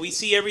lives, when we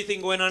see everything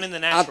going on in the a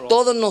natural,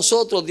 todos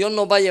nosotros Dios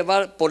nos va a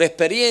llevar por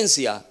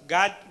experiencia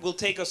God will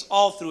take us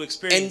all through en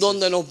experiences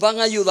donde nos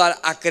van a ayudar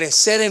a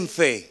crecer en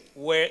fe,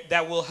 where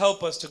that will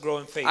help us to grow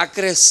in faith, a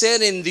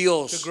crecer en to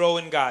Dios. grow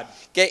in God.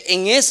 Que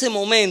en ese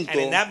momento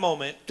And in that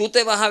moment, tú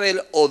te vas a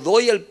ver o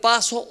doy el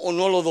paso o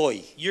no lo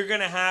doy. you're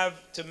going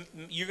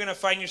to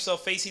find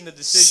yourself facing the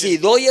Si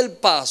decision. doy el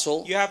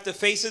paso, You have to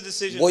face a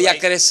decision. voy a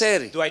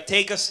crecer. Do I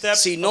take a step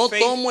Si no of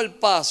faith, tomo el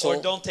paso,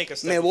 or don't take a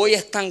step me of voy a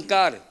faith?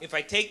 estancar. If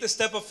I take the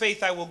step of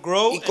faith, I will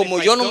grow. Y And como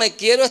if yo I no don't- me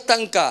quiero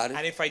estancar,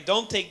 and if I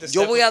don't take the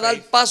yo step voy a of dar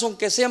faith, pasos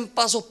aunque sean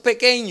pasos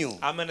pequeños.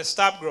 I'm going to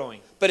stop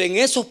growing. Pero en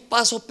esos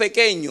pasos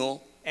pequeños,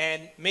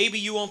 And maybe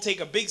you won't take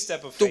a big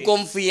step of tu faith.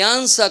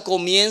 confianza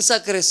comienza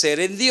a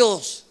crecer en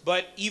Dios.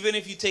 But even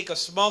if you take a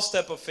small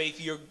step of faith,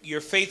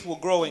 your faith will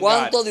grow in God.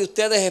 ¿Cuántos de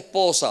ustedes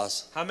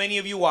esposas How many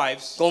of you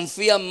wives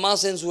confían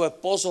más en sus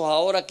esposos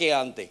ahora que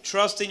antes?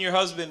 trust in your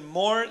husband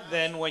more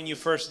than when you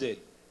first did?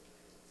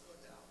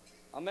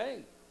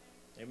 Amén.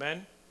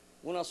 Amen.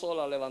 Una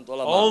sola levantó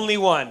la mano. Only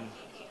one.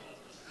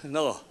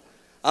 No.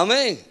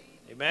 Amén.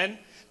 Amen.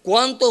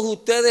 ¿Cuántos de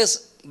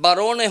ustedes,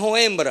 varones o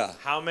hembras,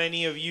 How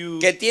many of you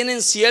que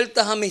tienen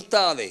ciertas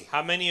amistades,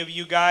 How many of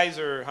you guys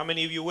or how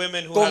many of you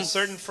women who have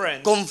certain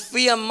friends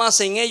confían más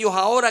en ellos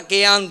ahora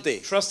que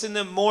antes? trust in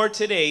them more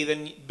today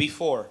than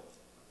before?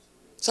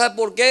 ¿Sabe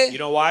por qué? You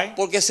know why?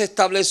 Porque se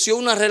estableció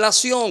una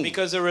relación.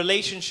 Because a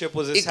relationship Y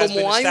has been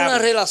como hay una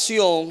established.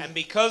 relación, And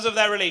because of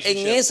that en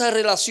relationship, esa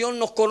relación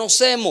nos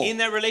conocemos. in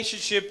that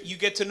relationship you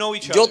get to know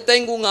each Yo other.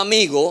 tengo un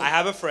amigo I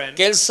have a friend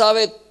que él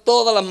sabe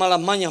todas las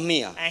malas mañas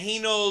mías. and he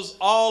knows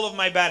all of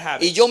my bad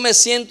habits. Y yo me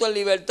siento en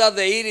libertad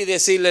de ir y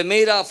decirle,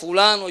 mira,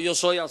 fulano, yo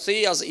soy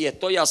así, así, y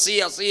estoy así,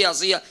 así,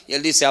 así. Y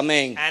él dice,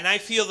 amén. And I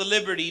feel the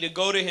liberty to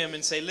go to him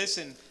and say,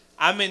 listen,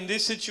 I'm in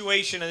this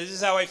situation and this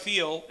is how I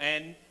feel,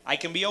 and I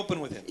can be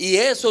open with him. Y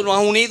eso nos ha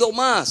unido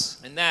más.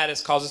 And that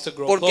has caused us to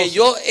grow Porque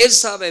closer. él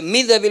sabe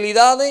mis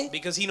debilidades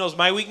Because he knows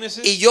my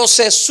weaknesses y yo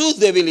sé sus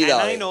and I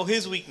debilidades. know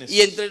his weaknesses. Y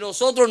entre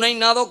nosotros no hay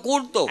nada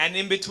oculto. And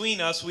in between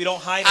us, we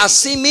don't hide anything.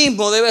 Así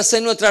mismo debe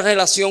ser nuestra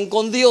relación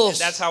con And Dios.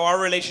 that's how our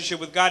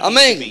relationship with God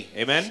Amén. needs to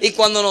be. Amen. Y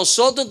cuando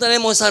nosotros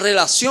tenemos esa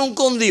relación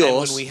con And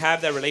Dios, when we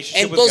have that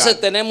relationship with entonces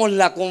God, tenemos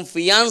la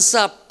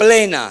confianza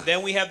plena.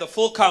 then we have the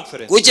full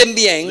confidence. Escuchen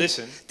bien,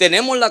 Listen.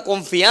 tenemos la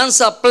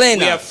confianza We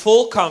plena have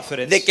full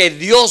confidence de que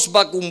Dios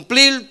va a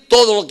cumplir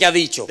todo lo que ha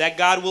dicho. that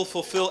God will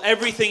fulfill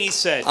everything he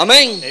said.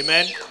 Amén.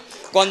 Amen.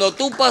 Cuando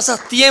tú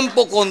pasas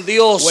tiempo con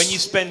Dios, When you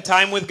spend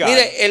time with God,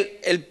 mire,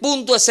 el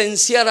punto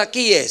esencial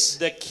aquí es,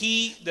 the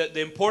key, the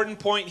important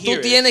point tú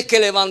here tienes is que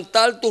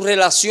levantar tu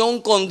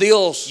relación con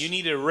Dios. you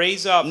need to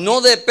raise up.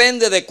 No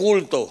depende de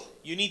culto,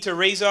 You need to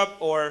raise up,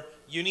 or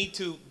you need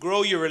to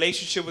grow your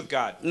relationship with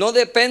God. no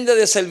depende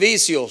de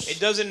servicios, It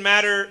doesn't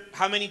matter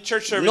how many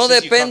church services no you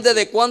come depende to.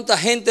 de cuánta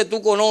gente tú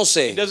It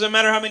conoces. doesn't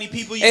matter how many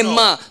people you Es know.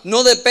 más,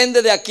 no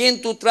depende de a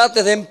quién tú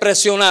trates de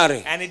impresionar.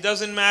 And it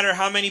doesn't matter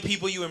how many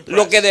people you impress.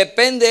 Lo que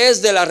depende es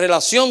de la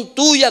relación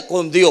tuya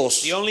con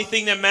Dios. The only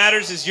thing that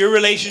matters is your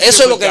relationship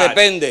Eso es lo with que God.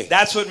 depende.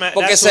 That's what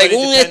Porque that's what it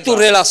según es depends tu on.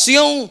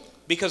 relación,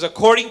 Because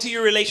according to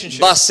your relationship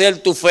va a ser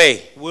tu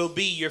fe. will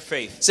be your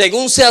faith.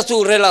 Según sea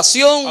tu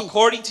relación,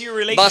 According to your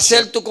va a ser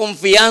relationship, tu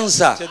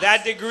confianza. to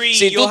that degree,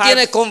 Si tú you'll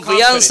tienes have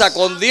confianza confidence.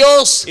 con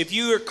Dios, If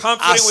you are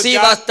confident así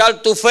with va a God,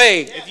 estar tu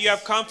fe. if you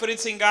have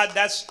confidence in God,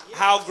 that's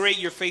how great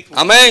your faith will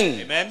Amén.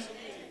 be. Amen.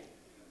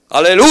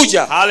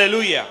 Aleluya.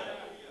 Hallelujah.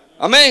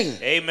 Amén.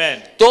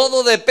 Amen.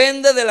 Todo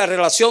depende de la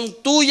relación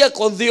tuya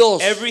con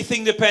Dios.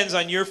 Everything depends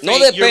on your faith, No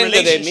your depende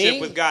de relationship mí.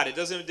 with God. It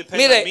doesn't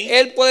depend on Mire, me.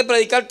 él puede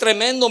predicar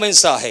tremendo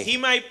mensaje, He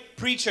might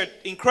preach an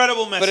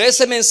incredible pero message,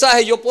 ese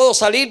mensaje yo puedo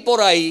salir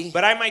por ahí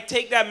but I might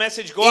take that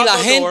message, go y out la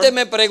the gente door,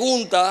 me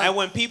pregunta and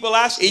when people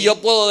ask y me, yo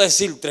puedo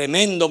decir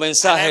tremendo and I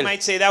mensaje,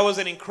 might say that was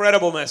an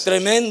incredible message.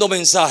 tremendo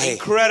mensaje.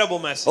 Incredible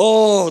message.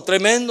 Oh,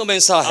 tremendo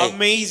mensaje.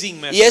 Amazing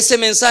Y message. ese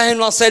mensaje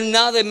no hace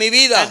nada en mi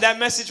vida. And that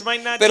message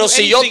might not Pero do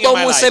si yo anything in my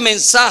tomo ese life.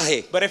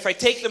 mensaje But if I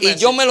take the y message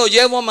yo me lo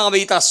llevo a mi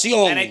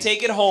habitación and I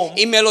take it home,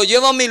 y me lo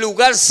llevo a mi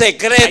lugar I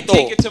secreto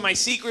take it to my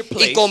secret y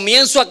place,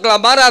 comienzo a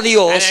clamar a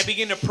Dios and I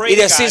begin to pray y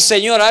to decir, God,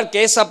 Señor, haz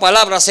que esa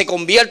palabra se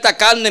convierta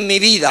carne en mi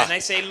vida and I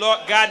say, Lord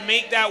God,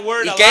 make that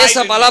word y que alive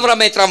esa in me. palabra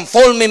me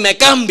transforme y me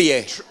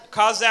cambie.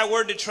 Cause that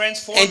word to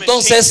transform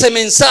Entonces and ese change.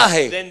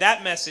 mensaje Then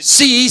that message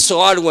sí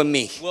hizo algo en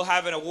mí. will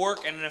have a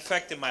work and an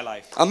effect in my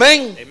life.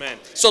 Amén. Amen.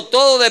 So,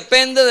 todo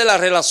depende de la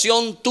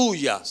relación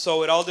tuya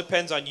So it all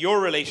depends on your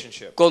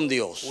relationship con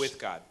Dios. with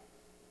God.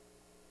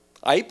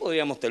 Ahí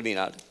podríamos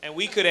terminar. And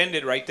we could end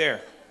it right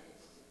there.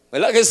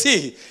 ¿Verdad que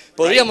sí?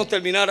 Podríamos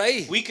terminar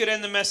ahí. We could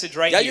end the message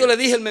right Ya yo here. le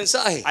dije el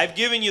mensaje. I've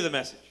given you the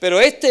message. Pero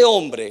este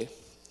hombre,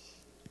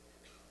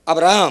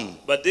 Abraham,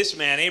 But this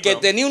man, que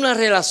Abram, tenía una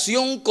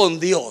relación con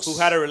Dios, who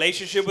had a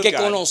relationship with que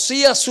God,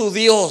 conocía a su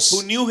Dios,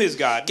 who knew his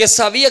God, que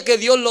sabía que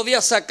Dios lo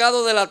había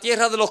sacado de la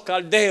tierra de los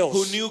caldeos,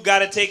 who knew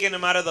God had taken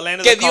him out of the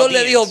land of que the Dios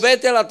le dijo, Chaldeans.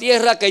 vete a la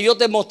tierra que yo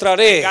te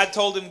mostraré. God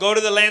told him, go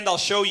to the land, I'll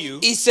show you.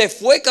 Y se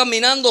fue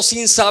caminando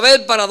sin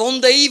saber para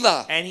dónde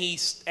iba.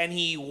 And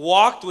he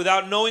walked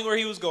without knowing where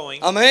he was going.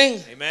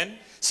 Amén. Amen.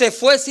 Se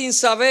fue sin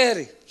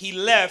saber, He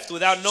left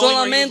without knowing where he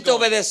was solamente going.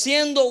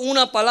 obedeciendo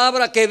una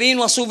palabra que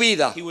vino a su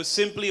vida. He was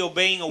simply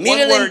obeying a one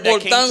Mire la word that came to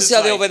his importancia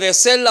de life.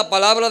 obedecer la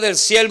palabra del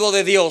siervo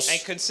de Dios.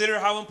 And consider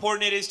how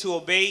important it is to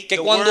obey Que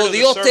the word cuando of the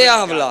Dios servant te of God,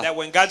 habla that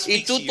when God y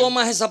speaks tú to you,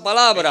 tomas esa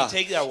palabra and you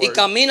take that y word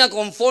camina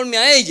conforme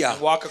a ella,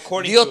 and walk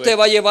according Dios to te it,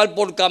 va a llevar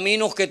por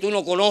caminos que tú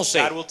no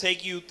conoces, God will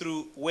take you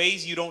through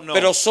ways you don't know.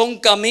 pero son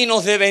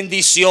caminos de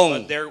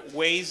bendición, But they're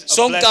ways of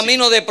son blessing.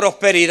 caminos de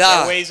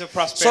prosperidad, They're ways of son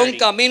prosperity.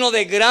 caminos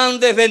de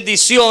grandes They're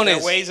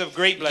bendiciones. ways of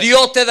great blessing.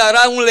 Dios te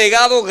dará un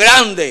legado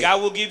grande,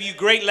 God will give you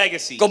great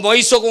legacy, como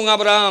hizo con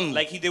Abraham.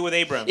 like he did with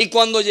Abram. Y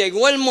cuando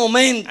llegó el And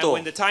momento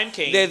when the time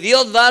came de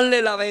Dios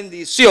darle la for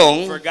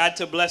bendición, God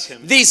to bless him,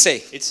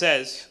 dice, it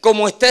says,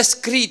 como está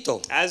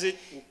escrito, as it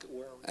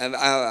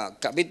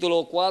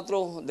capítulo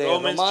 4 de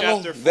Romans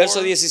Romanos, chapter 4,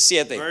 verso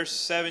 17. verse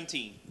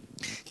 17.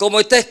 Como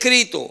está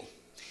escrito,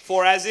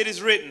 For as it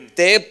is written,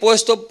 te he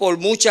puesto por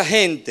mucha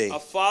gente, a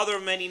father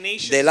of many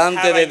nations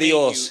delante have de I made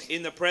Dios, you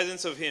in the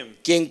presence of him,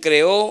 quien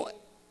creó,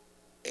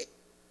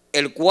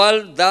 el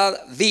cual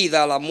da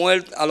vida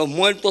a los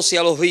muertos y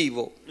a los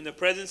vivos, in the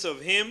presence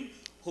of him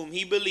whom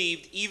he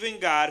believed, even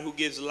God who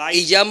gives life,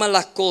 y llama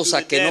las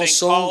cosas to the que dead no and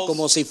son calls-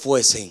 como si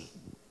fuesen.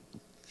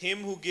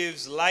 him who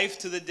gives life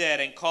to the dead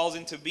and calls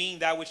into being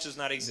that which does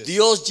not exist.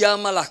 Dios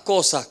llama las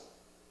cosas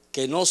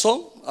que no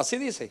son, así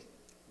dice.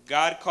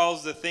 God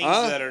calls the things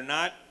Ah. that are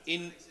not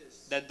in,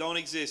 that don't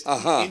exist,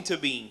 Ajá. into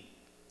being.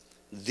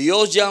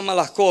 Dios llama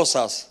las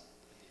cosas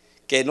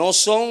que no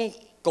son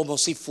como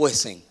si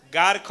fuesen.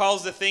 God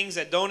calls the things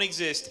that don't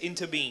exist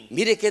into being.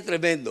 Mire qué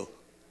tremendo.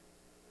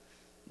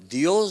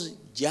 Dios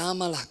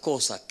llama las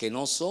cosas que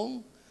no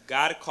son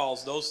God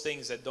calls those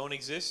things that don't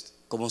exist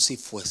como si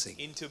fuesen.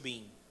 into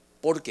being.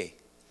 ¿Por qué?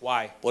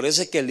 Why? Por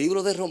eso es que el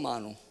libro de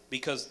Romanos,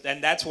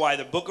 And that's why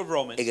the book of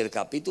Romans, en el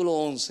capítulo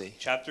 11,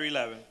 chapter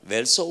 11,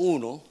 verso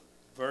 1,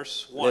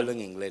 verse léelo 1. en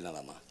inglés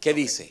nada más. ¿Qué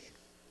dice?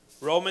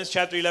 Romans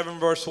chapter 11,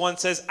 verse 1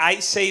 says, I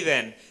say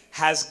then,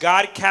 has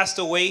God cast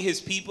away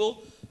his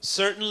people?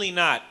 Certainly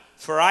not.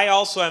 For I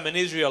also am an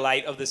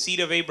Israelite of the seed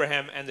of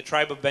Abraham and the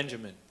tribe of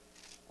Benjamin.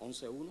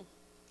 11.1.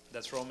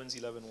 That's Romans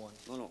 11:1.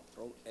 No,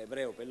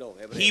 Hebreo, perdón,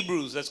 Hebreo.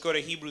 Hebrews, let's go to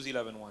Hebrews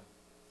 11:1.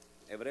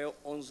 Hebreo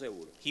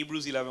 11.1.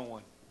 Hebrews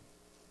 11:1.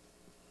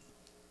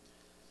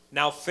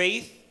 Now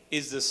faith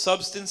is the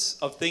substance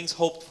of things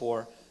hoped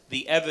for,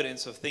 the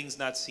evidence of things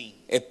not seen.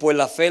 Es pues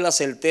la fe la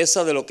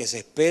certeza de lo que se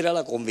espera,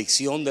 la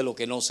convicción de lo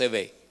que no se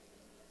ve.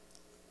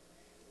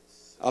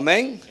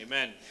 Amén.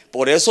 Amen.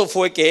 Por eso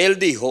fue que él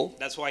dijo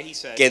That's why he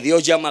said que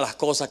Dios llama las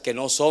cosas que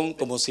no son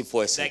como si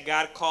fuesen. that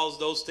God calls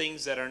those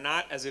things that are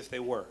not as if they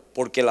were.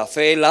 Porque la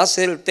fe es la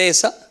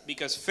certeza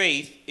Because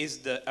faith is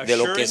the de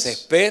lo que se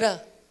assurance,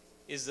 espera,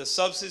 is the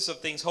substance of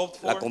things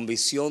hoped la for,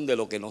 convicción de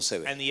lo que no se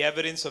ve. and the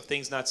evidence of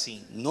things not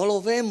seen. No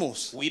lo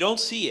vemos, We don't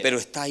see it, pero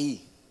está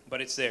ahí. but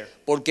it's there.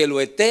 Porque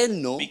lo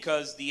eterno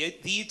Because the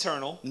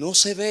eternal no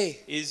se ve.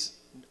 is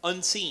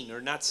unseen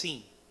or not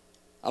seen.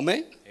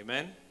 Amén.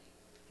 Amen.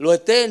 Lo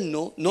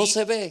eterno no The-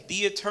 se ve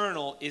The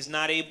eternal is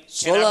not cannot be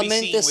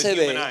Solamente seen se with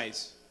ve human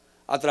eyes.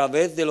 a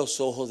través de los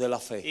ojos de la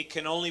fe. It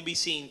can only be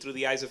seen through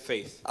the eyes of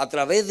faith. A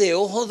través de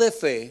ojos de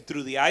fe,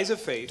 Through the eyes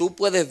of faith, tú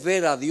puedes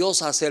ver a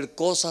Dios hacer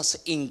cosas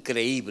you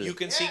increíbles.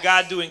 can see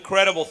God do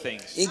incredible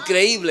things.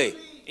 Increíble.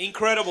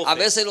 Incredible A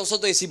things. veces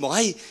nosotros decimos,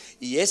 ay,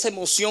 y esa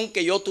emoción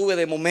que yo tuve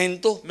de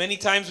momento, Many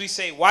times we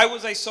say, why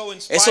was I so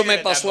inspired eso me at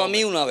that pasó a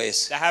mí moment? una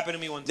vez. That happened to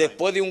me one time.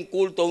 Después de un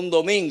culto un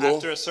domingo,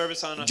 After a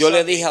service on a yo le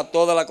Sunday, dije a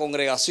toda la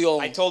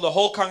congregación, I told the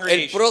whole el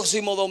congregation,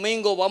 próximo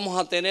domingo vamos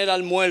a tener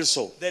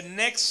almuerzo. the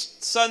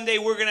next Sunday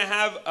we're going to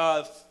have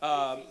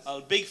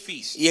a big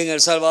feast. Y en El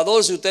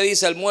Salvador, si usted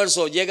dice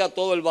almuerzo, llega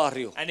todo el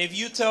barrio. And if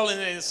you tell in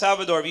El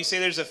Salvador, if you say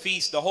there's a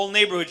feast, the whole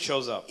neighborhood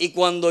shows up. Y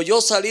cuando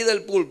yo salí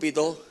del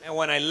púlpito, And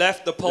when I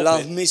left the los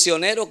pulpit,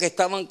 misioneros que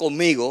estaban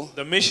conmigo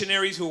the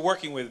missionaries who were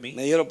working with me,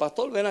 me dijeron,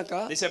 pastor, ven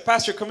acá. they said,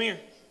 Pastor, come here.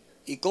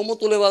 ¿Y cómo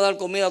tú le vas a dar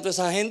comida a toda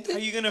esa How are gente?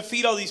 you going to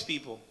feed all these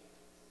people?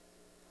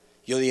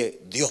 Yo dije,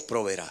 Dios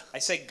proveerá. I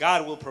said,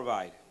 God will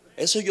provide.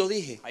 Eso yo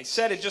dije. I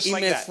said it just Y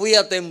like me that. fui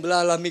a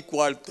temblar a mi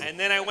cuarto. And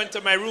then I went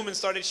to my room and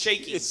started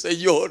shaking.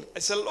 Señor, I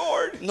said,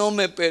 Lord, no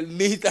me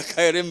permita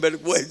caer en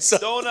vergüenza.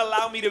 don't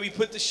allow me to be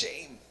put to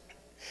shame.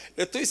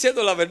 Le estoy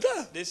diciendo la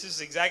verdad. This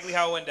is exactly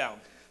how it went down.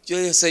 Yo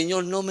dije,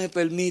 Señor, no me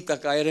permita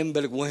caer en I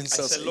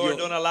vergüenza, said, Lord,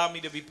 don't Señor. allow me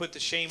to be put to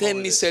shame Ten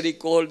over this.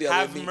 misericordia de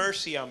Have mí.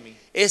 mercy on me.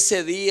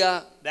 Ese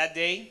día That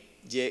day,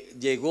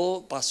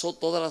 Llegó, pasó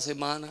toda la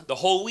semana. The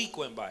whole week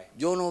went by.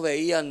 Yo no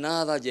veía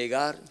nada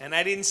llegar. And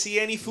I didn't see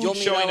any Yo food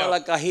showing miraba la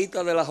up.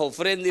 cajita de las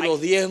ofrendas y los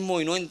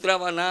diezmos y no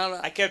entraba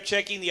nada. I kept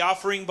checking the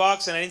offering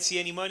box and I didn't see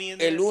any money in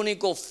there. El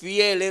único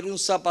fiel era un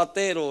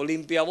zapatero,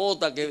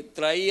 limpiabota, que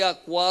traía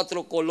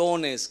 4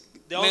 colones,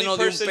 The only menos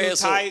de un person who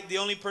peso. tithed, the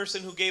only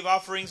person who gave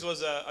offerings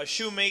was a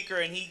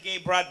shoemaker, and he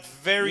brought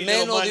very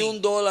little Menos de money.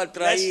 $1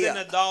 Less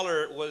than traía.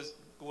 $1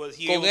 was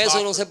he Con able to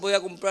eso no offer. se podía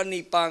comprar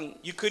ni pan.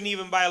 You couldn't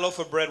even buy a loaf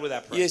of bread with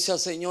that Y price. decía,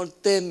 Señor,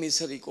 ten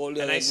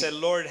misericordia And de I said,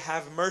 mí. Lord,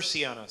 have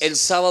mercy on us. El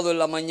sábado en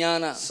la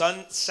mañana,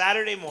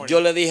 Saturday morning,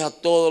 yo le dije a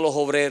todos los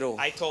obreros,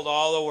 I told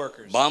all the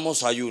workers,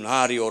 vamos a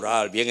ayunar y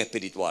orar, bien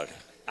espiritual.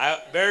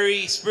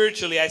 very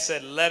spiritually, I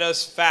said, let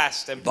us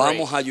fast and pray.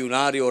 Vamos a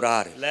ayunar y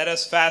orar, Let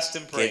us fast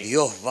and que pray.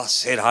 Dios va a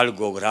hacer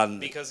algo grande.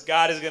 Because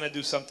God is going to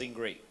do something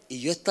great. Y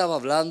yo estaba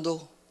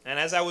hablando And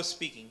as I was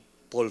speaking,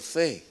 por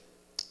fe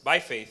by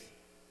faith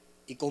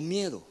y con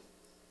miedo,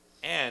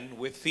 and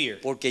with fear,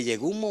 porque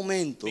llegó un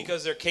momento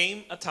because there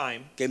came a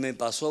time que me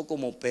pasó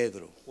como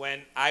Pedro.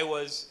 when I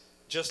was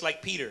just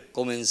like Peter.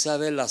 Comencé a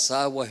ver las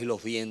aguas y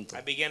los vientos.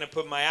 I began to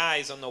put my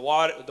eyes on the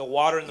water and the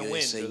Yo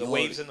wind, dije, or the Señor,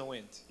 waves and the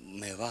wind.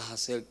 Me vas a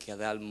hacer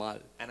quedar mal.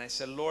 And I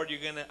said, Lord,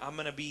 I'm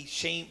gonna be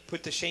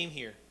put to shame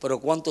here. Pero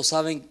 ¿cuántos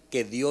saben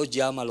que Dios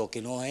llama lo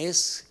que no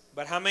es?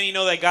 But how many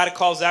know that God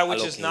calls that which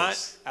lo is que not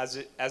es.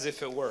 as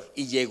if it were?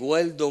 Y llegó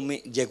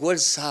el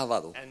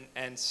sábado.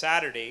 And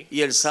Saturday,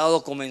 Y el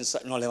sábado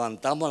nos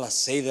levantamos a las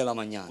 6 de la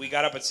mañana. we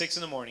got up at 6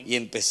 in the morning Y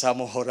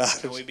empezamos a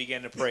orar. and we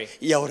began to pray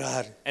Y a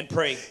orar. and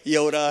pray Y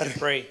a orar. and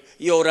pray.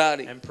 Y a orar.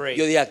 And pray.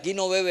 Yo dije, aquí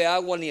no bebe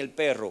agua ni el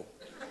perro.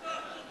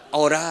 A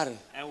orar.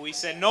 And we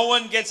said, no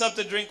one gets up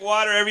to drink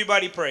water,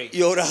 everybody pray.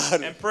 Y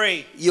orar. And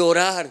pray Y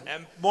orar.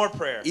 and more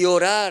prayer. Y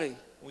orar.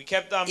 We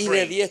kept on Y le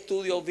praying. di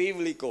estudio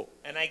bíblico.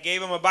 And I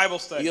gave him a Bible Y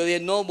study. yo dije,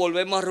 no,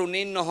 volvemos a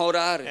reunirnos a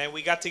orar. And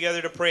we got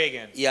together to pray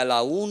again. Y a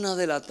la 1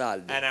 de la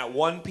tarde And at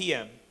 1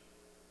 p.m.,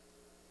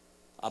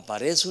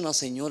 aparece una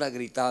señora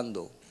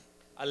gritando,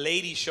 a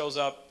lady shows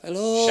up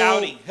hello,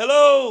 shouting,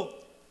 hello,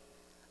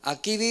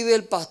 aquí vive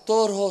el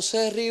pastor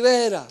José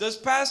Rivera. does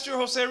Pastor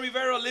Jose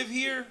Rivera live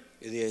here?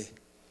 Yo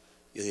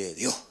dije,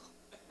 Dios,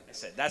 I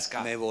said, that's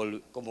God.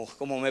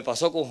 como me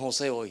pasó con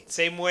José hoy.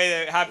 Same way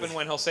that happened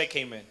when Jose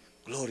came in.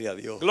 Gloria a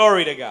Dios.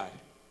 Glory to God.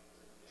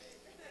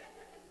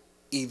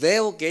 Y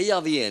veo que ella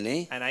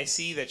viene And I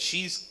see that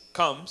she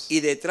comes, y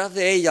detrás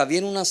de ella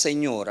viene una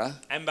señora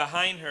and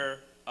behind her,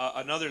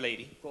 another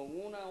lady con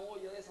una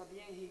olla de esas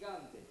bien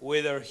gigante.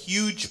 with a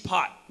huge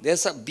pot. De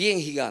esas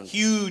bien gigante.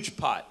 Huge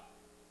pot.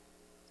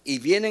 Y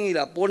vienen y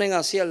la ponen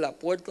así en la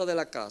puerta de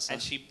la casa.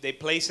 And they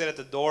place it at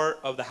the door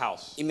of the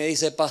house. Y me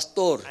dice,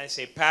 pastor, I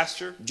say,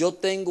 Pastor, yo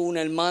tengo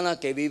una hermana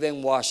que vive en I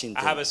have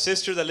Washington. a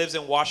sister that lives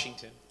in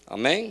Washington.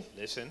 Amén.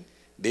 Listen.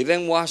 Vive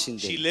en She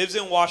Washington. lives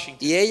in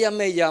Washington. Y ella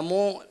me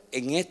llamó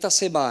en esta And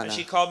semana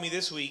she called me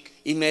this week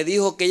y me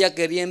dijo que ella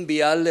quería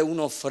enviarle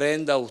una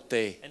ofrenda a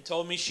usted. and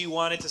told me she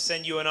wanted to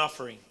send you an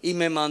offering. Y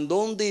me mandó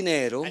un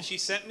dinero And she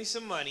sent me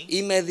some money.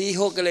 y me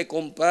dijo que le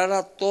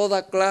comprara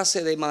toda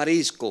clase de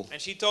marisco.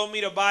 And she told me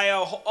to buy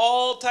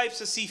all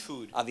types of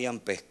seafood. Habían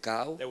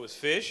pescado, There was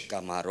fish,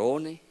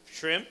 camarones,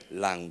 shrimp,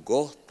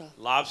 langosta,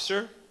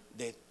 lobster,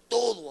 de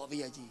todo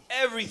había allí.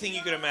 everything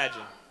you could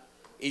imagine.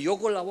 Y yo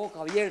con la boca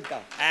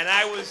abierta. And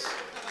I was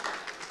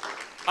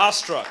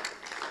awestruck.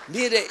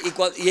 Mire,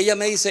 y ella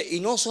me dice,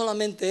 y no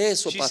solamente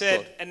eso, She pastor.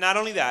 said, and not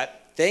only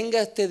that, Tenga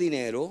este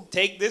dinero.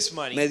 take this Me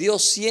money. dio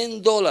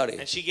 $100.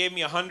 And she gave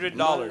me Más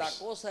 $100 la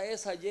cosa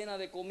esa llena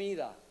de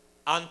comida.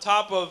 on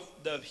top of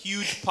the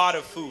huge pot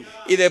of food.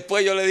 Y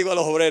después yo le digo a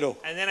los obreros,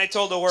 And then I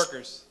told the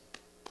workers,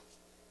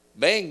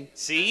 ven,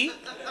 see?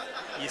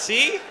 You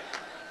see?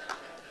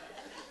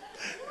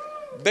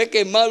 ve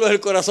que malo es el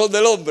corazón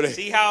del hombre.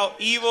 See how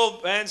evil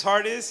man's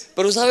heart is?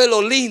 Pero ¿sabe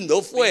lo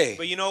lindo fue?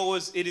 But you know what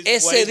is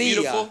Ese what is día-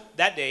 beautiful?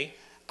 That day,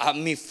 A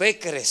mi fe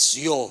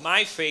creció.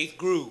 my faith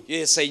grew. Y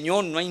dije,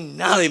 Señor, no hay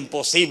nada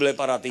imposible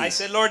para ti. I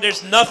said, Lord,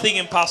 there's nothing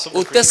impossible for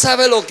Usted you.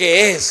 sabe lo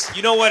que es.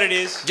 You know what it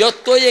is? Yo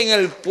estoy en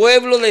el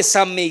pueblo de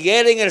San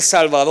Miguel en El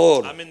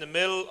Salvador. I'm in the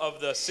middle of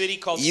the city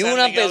called Y San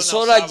una Miguel in El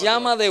persona Salvador.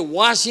 llama de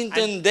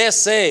Washington,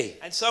 D.C.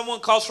 And someone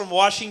calls from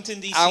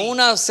Washington, D.C. a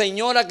una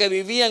señora que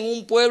vivía en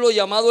un pueblo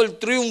llamado El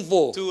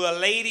Triunfo, to a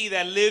lady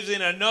that lives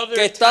in another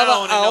que estaba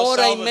town in a El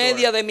hora y Salvador,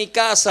 media de mi an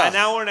casa.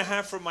 hour and a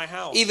half from my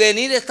house. Y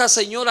venir esta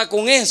señora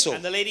con eso.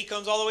 And the lady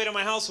comes all the way to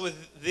my house with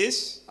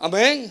this.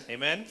 Amén.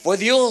 Amen. Fue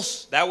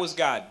Dios. That was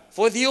God.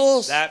 Fue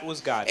Dios. That was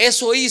God.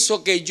 Eso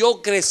hizo que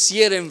yo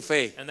creciera en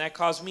fe. And that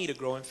caused me to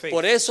grow in faith.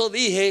 Por eso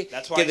dije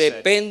That's why que I said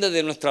depende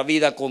de nuestra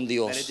vida con And it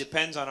Dios.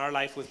 depends on our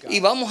life with God. Y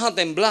vamos a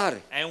temblar.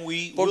 And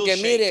we will Porque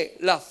shake. mire,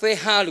 la fe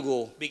es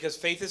algo. Because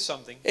faith is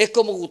something. Es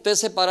como que usted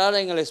se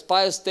parara en el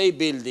Empire State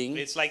Building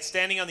It's like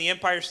standing on the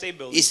Empire State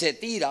Building y se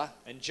tira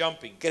and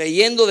jumping,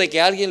 creyendo de que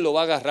alguien lo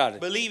va a agarrar.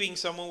 believing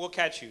someone will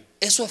catch you.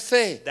 Eso es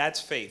fe. That's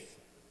faith.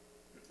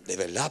 De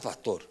verdad,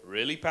 pastor.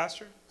 Really,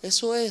 Pastor?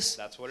 Eso es.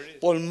 That's what it is.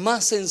 Por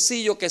más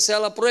sencillo que sea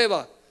la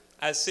prueba,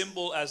 as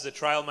simple as the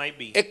trial might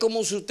be. Es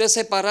como si usted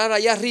se parara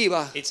allá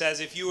arriba It's as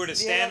if you were to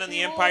stand on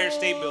the Empire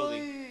State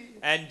Building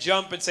and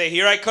jump and say,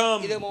 "Here I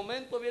come." y de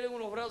momento vienen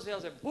unos brazos y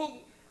hacen ¡pum!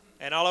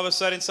 And all of a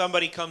sudden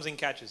somebody comes and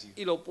catches you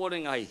y lo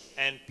ponen ahí.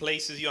 and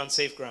places you on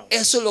safe ground.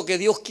 Eso es lo que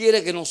Dios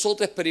quiere que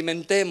nosotros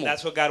experimentemos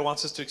That's what God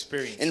wants us to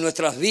experience en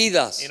nuestras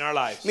vidas. in our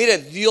lives. Mire,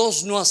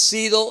 Dios no ha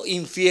sido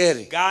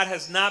infiel. God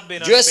has not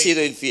been Yo he unfaithful.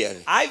 sido infiel,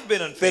 I've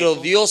been pero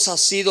unfaithful. Dios ha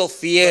sido But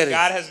fiel.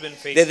 God has been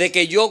faithful. Desde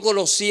que yo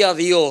conocí a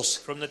Dios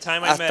From the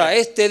time I hasta met him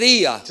este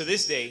día, to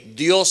this day,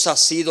 Dios ha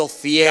sido God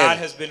fiel.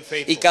 has been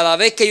faithful. Y cada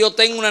vez que yo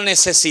tengo una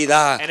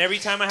necesidad, And every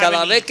time I have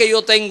cada a vez need, que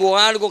yo tengo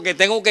algo que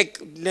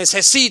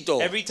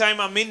necesito, every time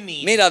I'm in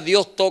need, mira,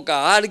 Dios toca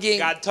a alguien,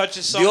 God touches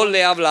Dios someone.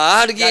 le habla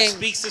a alguien, God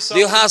speaks to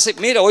someone. Dios hace,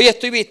 mira, hoy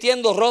estoy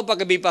vistiendo ropa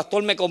que mi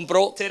pastor me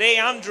compró. Today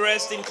I'm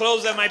dressed in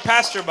clothes that my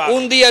pastor bought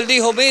Un me. día él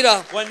dijo,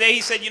 mira, One day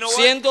he said, "You know what?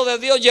 siento de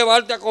Dios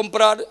llevarte a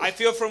comprar. I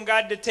feel from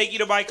God to take you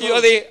to buy Y yo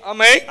clothes." dije,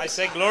 amén, I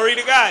said, "Glory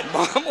to God.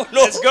 vámonos,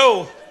 Let's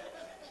go."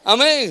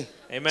 amén.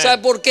 Amen.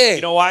 ¿Sabe por qué? You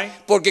know why?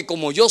 Porque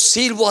como yo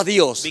sirvo a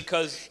Dios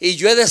Because y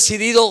yo he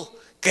decidido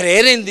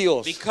creer en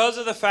Dios,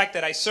 of the fact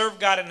that I serve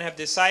God and have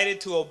decided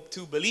to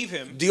believe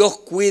him, Dios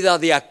cuida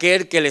de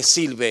aquel que le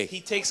sirve.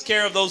 he takes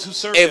care of those who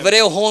serve him.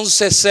 Hebreos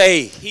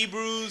 11:6,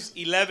 Hebrews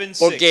 11:6.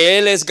 porque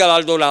Él es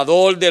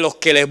galardonador de los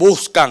que le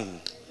buscan.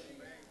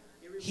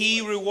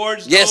 He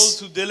rewards Yes. those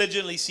who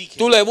diligently seek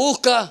Tú him. le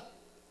buscas,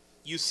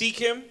 You seek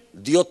him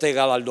Dios te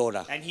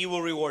galardona. and he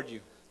will reward you.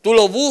 Tú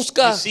lo You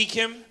buscas, seek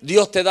him,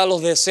 Dios te da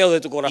los deseos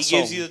de tu he corazón.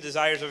 gives you the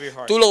desires of your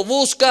heart. Tú lo You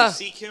buscas,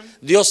 seek him,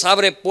 Dios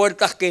abre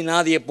puertas que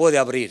nadie puede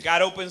abrir.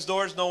 God opens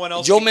doors no one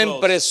else Yo can me close.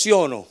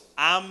 impresiono.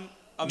 I'm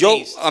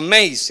Yo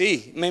amazed.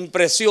 sí, me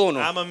impresiono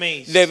I'm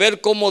amazed de ver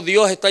cómo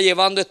Dios está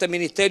llevando este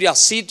ministerio a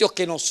sitios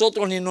que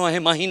nosotros ni nos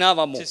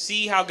imaginábamos. to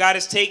see how God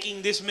is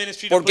taking this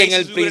ministry to Porque en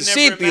places el we would have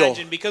never principio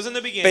imagined. Because in the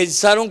beginning,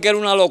 Pensaron que era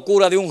una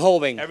locura de un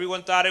joven,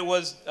 everyone thought it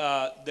was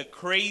the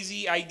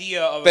crazy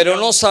idea of a pero young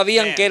no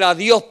sabían man. que era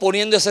Dios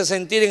poniendo ese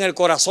sentir en el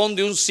corazón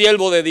de un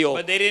siervo de Dios.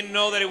 But they didn't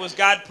know that it was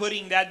God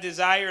putting that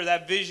desire,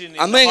 that vision in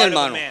Amén, the heart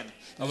hermano. of a man.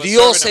 Of a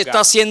Dios servant of está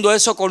God. haciendo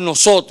eso con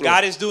nosotros.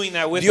 God is doing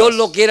that with Dios us.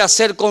 lo quiere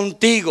hacer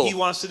contigo. He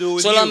wants to do it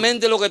with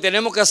Solamente lo que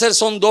tenemos que hacer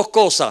son dos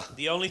cosas: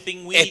 The only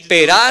thing we need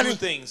esperar to do is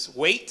two things.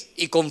 Wait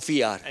y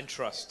confiar. and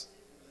trust.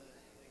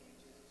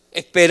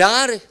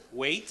 Esperar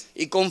Wait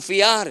y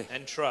confiar.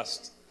 and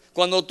trust.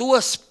 Cuando tú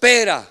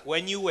esperas,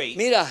 When you wait,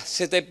 mira,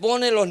 se te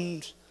ponen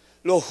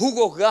los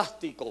jugos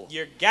gástricos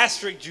your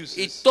gastric y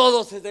juices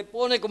todo se te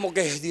pone como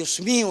que, Dios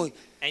mío,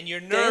 and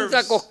your te entra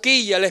nerves,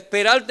 cosquilla, al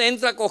esperar te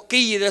entra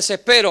cosquilla y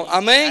desespero.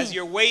 Amén. as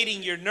you're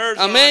waiting, your nerves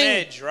are on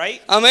Amén. edge,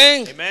 right?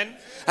 Amén. Amen.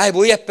 Ay,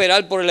 voy a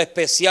esperar por el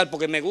especial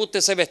porque me gusta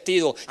ese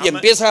vestido. Y Amén.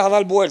 empiezas a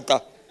dar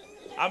vueltas.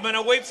 I'm going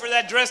to wait for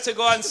that dress to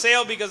go on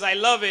sale because I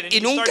love it. And Y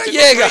you nunca start to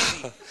llega.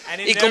 go crazy.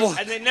 And Y como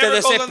and it te never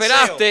goes on sale.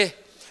 desesperaste,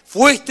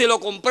 fuiste y lo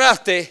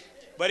compraste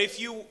But if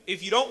you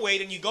don't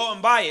wait and you go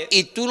and buy it,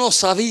 y tú no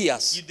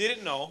sabías you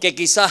didn't know. que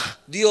quizás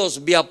Dios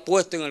había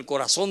puesto en el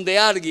corazón de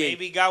alguien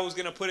Maybe God was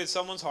going to put it in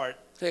someone's heart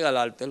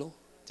regalártelo.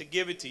 to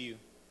give it to you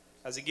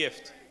as a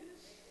gift.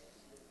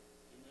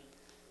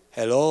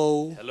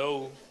 Hello.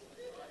 Hello.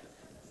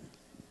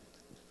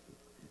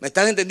 ¿Me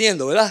están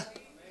entendiendo, verdad?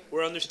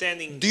 We're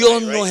understanding. Dios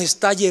tonight, nos right?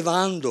 está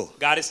llevando.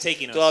 God is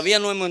taking us. Todavía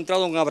no hemos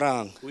entrado en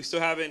Abraham. We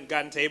still haven't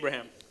gotten to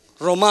Abraham.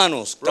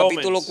 Romanos,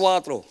 capítulo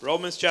 4.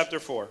 Romans chapter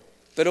 4.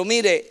 Pero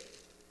mire,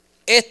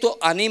 esto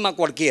anima a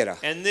cualquiera.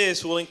 And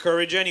this will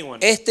encourage anyone.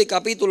 Este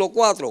capítulo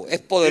 4 es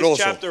This poderoso.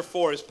 chapter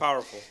 4 is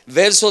powerful.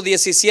 Verso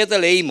 17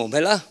 leímos,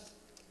 ¿verdad?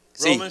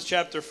 Sí. Romans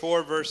chapter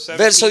 4 verse 17.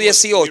 Verso We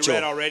 18.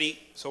 read already,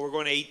 so we're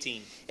going to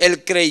 18.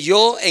 Él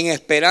creyó en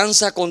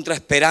esperanza contra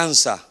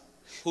esperanza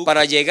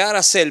para llegar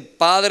a ser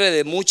padre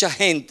de mucha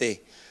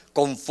gente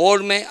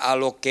conforme a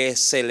lo que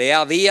se le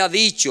había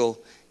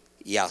dicho,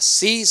 y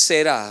así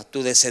será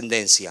tu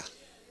descendencia.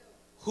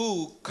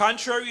 Who,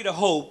 contrary to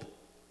hope,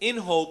 in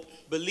hope,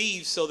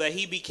 believed so that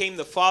he became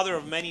the father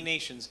of many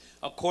nations,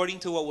 according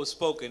to what was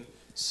spoken,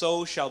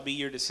 so shall be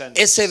your descendants.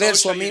 Ese So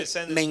verso a shall your mí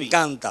descendants me be.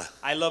 encanta.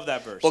 I love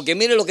that verse. Porque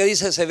mire lo que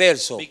dice ese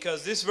verso.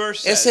 Because this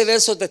verse Ese says,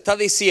 verso te está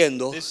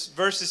diciendo, this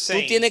verse is tú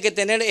saying, tienes que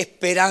tener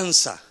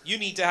esperanza you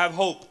need to have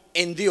hope.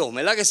 en Dios,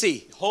 ¿verdad que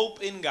sí?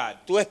 Hope in God.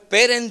 Tú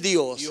esperas en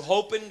Dios You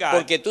hope in God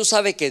porque tú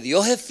sabes que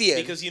Dios es fiel,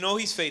 because you know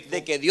He's faithful,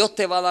 de que Dios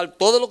te va a dar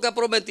todo lo que ha that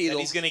prometido,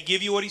 He's going to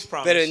give you what He's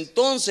pero promised.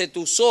 entonces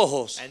tus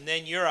ojos And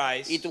then your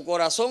eyes y tu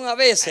corazón a and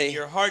veces,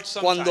 your heart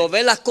cuando sometimes,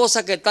 ves las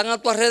cosas que están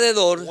a tu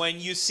alrededor, when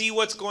you see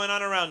what's going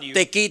on around you,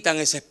 te quitan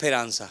esa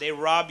esperanza. they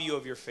rob you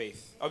of your faith,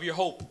 of your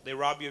hope. They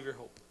rob you of your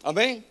hope.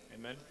 Amén.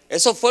 Amen.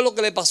 Eso fue lo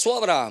que le pasó a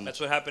Abraham. That's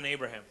what happened to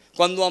Abraham.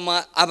 Cuando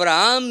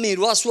Abraham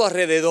miró a su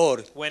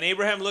alrededor When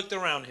Abraham looked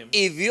around him,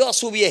 y vio a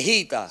su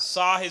viejita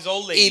saw his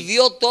old y lady,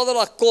 vio todas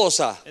las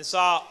cosas and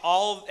saw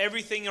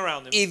everything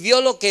around him, y vio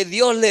lo que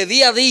Dios le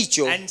había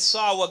dicho, and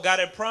saw what God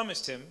had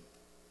promised him,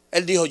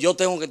 él dijo, yo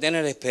tengo que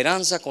tener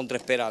esperanza contra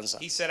esperanza.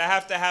 he said, I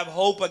have to have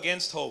hope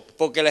against hope.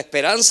 Porque la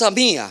esperanza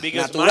mía,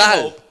 Because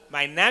natural,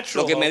 my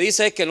natural lo que me hope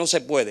dice es que no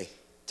se puede.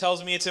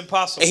 tells me it's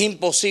impossible. Es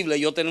imposible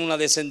yo tener una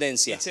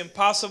descendencia. It's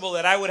impossible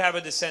that I would have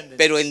a descendant.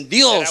 Pero en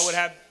Dios, that I would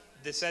have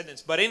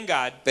descendants. But in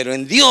God,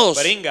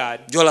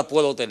 yo la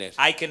puedo tener.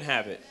 I can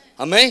have it.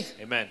 Amén.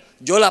 Amen.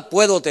 Yo la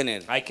puedo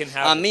tener. I can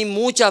have A mí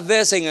muchas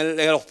veces en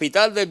el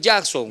hospital de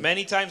Jackson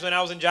Many times when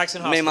I was in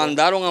Jackson me Hospital,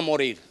 mandaron a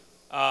morir.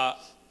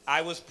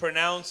 I was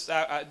pronounced,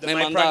 Me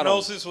my mandaron.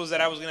 prognosis was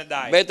that I was going to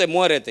die. Vete,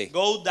 muérete.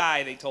 Go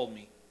die, they told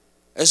me.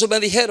 Eso me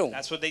dijeron.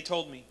 That's what they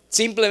told me.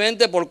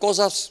 Simplemente por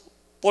cosas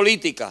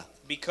políticas.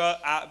 Because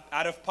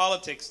out of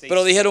politics, they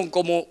Pero dijeron,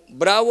 como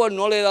Broward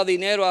no le da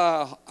dinero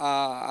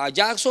a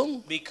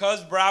Jackson,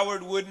 because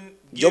Broward wouldn't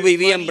yo give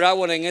vivía en money,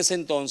 Broward en ese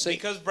entonces.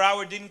 because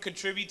Broward didn't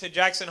contribute to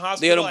Jackson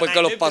Hospital, Dijeron, and porque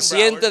I los lived in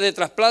pacientes Broward, de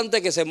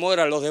trasplante que se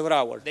mueran los de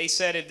Broward. they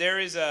said if there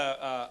is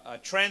a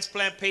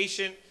transplant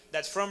patient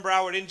that's from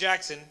Broward in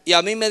Jackson, Y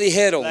a mí me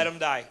dijeron, let him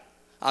die.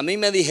 a mí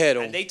me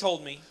dijeron, And they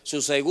told me,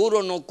 su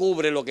seguro no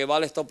cubre lo que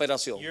vale esta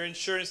operación. your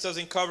insurance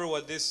doesn't cover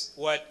what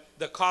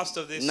the cost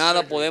of this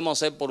Nada surgery, podemos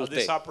hacer por of this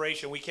usted.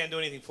 operation. We can't do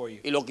anything for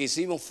you. Y lo que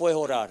hicimos fue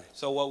orar.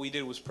 So what we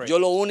did was pray. Yo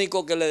lo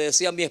único que le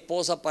decía a mi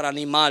esposa para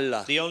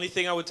animarla The only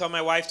thing I would tell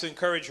my wife to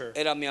encourage her,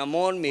 era, mi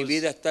amor, mi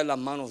vida está en las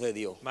manos de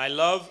Dios. my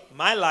love,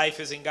 my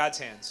life is in God's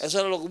hands. Eso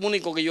era lo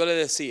único que yo le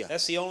decía.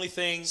 That's the only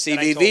thing Si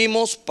that I told her.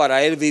 vivimos,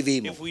 para Él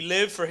vivimos. If we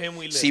live, for him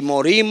we live. Si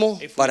morimos,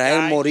 If we para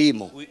Él die,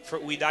 morimos.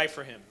 we die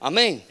for him.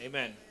 Amén.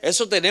 Amen.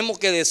 Eso tenemos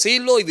que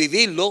decirlo y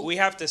vivirlo. We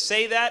have to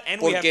say that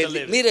and we have Porque, to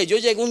live it. mire, yo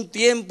llegué un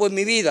tiempo en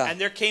mi vida, And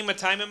there came a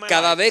time in my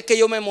cada life, vez que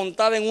yo me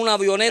montaba en una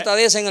avioneta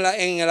de esa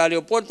en el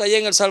aeropuerto allá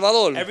en El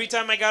Salvador, every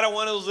time I got on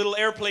one of those little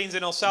airplanes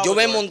in El yo Salvador,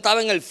 me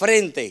montaba en el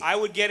frente. I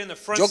would get in the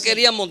front Yo seat.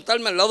 quería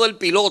montarme al lado del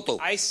piloto.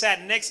 I sat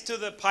next to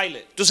the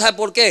pilot. ¿Tú sabes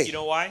por You qué?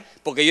 know why?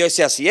 Porque yo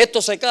decía, si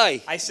esto se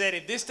cae, I said,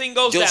 if this thing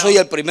goes yo down, soy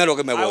el primero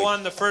que me I voy.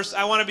 want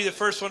to be the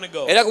first one to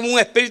go. Era como un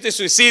espíritu de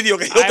suicidio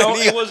que yo It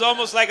tenía. was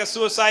almost like a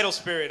suicidal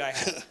spirit I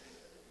had.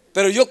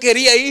 Pero yo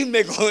quería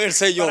irme con el But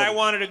Señor. I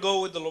wanted to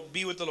go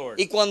be with the Lord.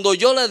 Y cuando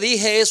yo le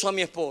dije eso a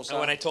mi esposa,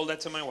 And when I told that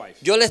to my wife,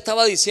 yo le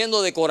estaba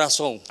diciendo de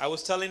corazón. I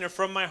was telling her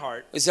from my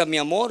heart, Decía, mi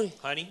amor,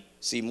 honey,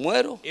 si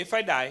muero, if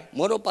I die,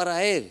 muero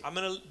para Él. I'm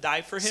going to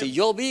die for him. Si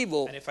yo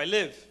vivo, And if I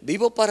live,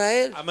 vivo para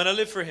Él. I'm going to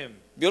live for him.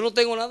 Yo no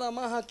tengo nada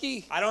más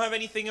aquí. I don't have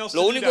anything else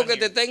Lo to do único down que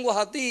te here. tengo es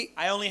a ti.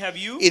 I only have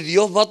you, Y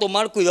Dios va a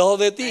tomar cuidado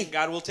de ti. and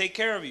God will take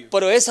care of you.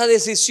 Pero esa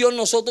decisión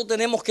nosotros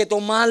tenemos que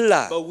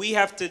tomarla. But we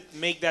have to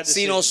make that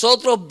Si decision.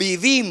 nosotros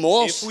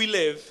vivimos, If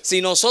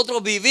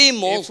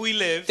we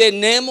live,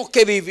 tenemos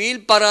que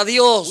vivir para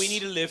Dios. we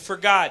need to live for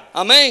God.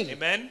 Amén.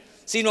 Amen.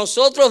 Si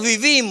nosotros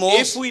vivimos,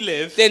 If we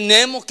live,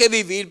 tenemos que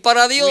vivir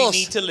para we Dios.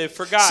 need to live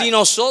for God. Si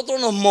nosotros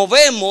nos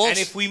movemos, And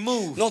if we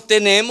move, nos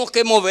tenemos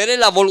que mover en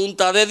la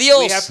voluntad de we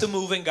Dios. have to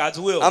move in God's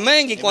will.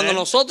 Amén. Y cuando Amen.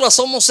 nosotros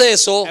hacemos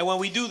eso, And when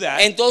we do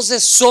that,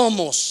 entonces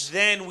somos,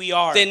 then we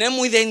are.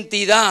 tenemos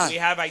identidad. We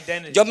have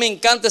identity. Yo me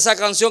encanta esa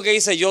canción que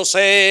dice, yo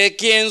sé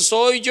quién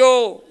soy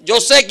yo. Yo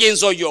sé quién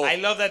soy yo. I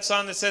love that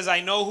song that says, I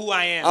know who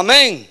I am.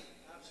 Amén.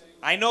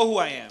 I know who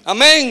I am.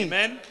 Amén.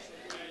 Amen.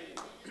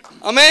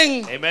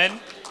 Amén. Amen.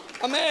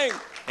 Amén.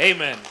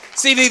 Amen.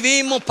 Si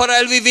vivimos, para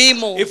Él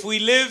vivimos. If we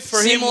live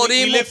for Si him, we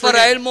morimos, live for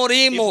para him. Él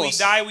morimos.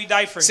 If we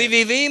die for Si him.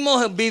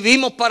 vivimos,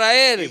 vivimos para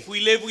Él. If we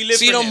live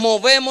Si for nos him.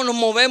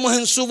 movemos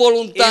en su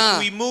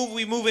voluntad. If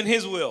we move in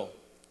his will.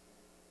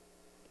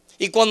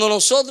 Y cuando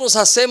nosotros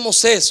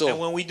hacemos eso, And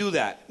when we do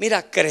that,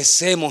 mira,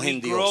 crecemos we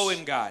en grow Dios.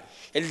 in God.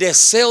 El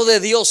deseo de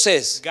Dios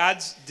es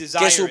God's que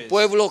desire su is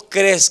pueblo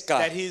crezca,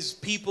 that his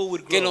people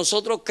would que grow.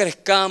 nosotros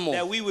crezcamos.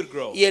 That we would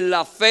grow. Y en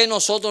la fe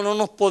nosotros no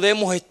nos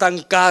podemos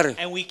estancar.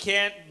 And we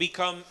can't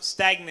become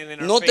stagnant in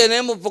our No faith.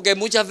 tenemos, porque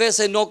muchas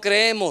veces no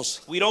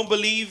creemos. We don't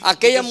believe.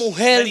 Aquella because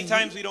mujer- many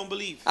times we don't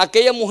believe.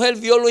 Aquella mujer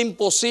vio lo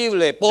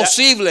imposible,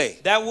 posible.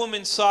 That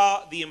woman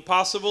saw the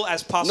impossible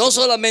as possible. No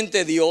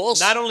solamente Dios,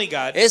 Not only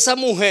God, esa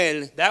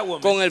mujer that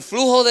woman, con el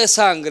flujo de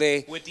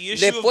sangre, with the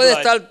issue después de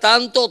of blood, estar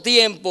tanto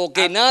tiempo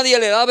que after-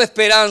 nadie le daba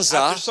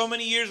esperanza. after so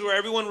many years where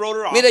everyone wrote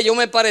her off. Mire, yo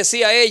me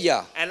parecía a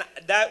ella. And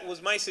that was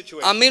my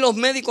situation. A mí los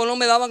médicos no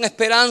me daban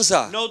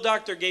esperanza. No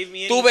doctor gave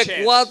me any Tuve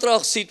chance.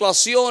 4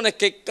 situaciones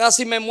que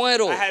casi me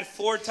muero. I had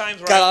 4 times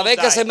where Cada I vez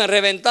que almost se died. me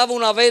reventaba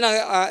una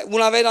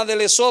vena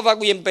del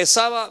esófago y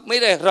empezaba,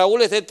 mire,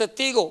 Raúl es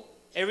testigo.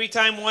 Every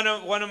time one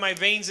of my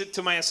veins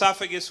to my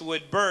esophagus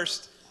would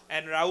burst,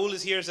 and Raúl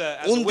is here as a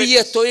Un día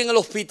witness. estoy en el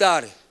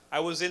hospital I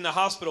was in the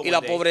hospital y la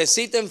one day,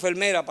 pobrecita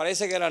enfermera,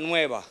 parece que era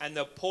nueva, and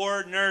the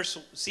poor nurse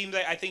seemed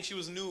like, I think she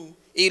was new.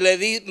 y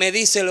me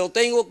dice, lo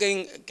tengo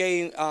que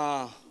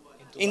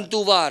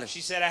intubar.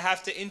 She said, I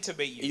have to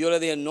intubate Y you. yo le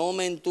dije, no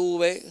me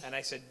entube. And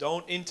I said,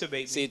 don't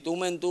intubate me. Si tú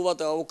me entubas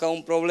te va a buscar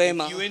un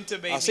problema. If you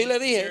intubate Así me, le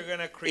dije. you're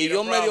gonna Y create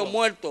yo a medio problem.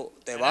 muerto,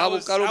 te And vas a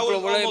buscar un I was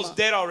problema. almost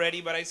dead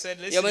already, but I said,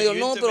 Y listen, ella me if dijo, you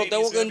no, pero intubate me,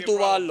 tengo it's que gonna be a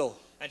problem. intubarlo.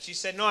 And she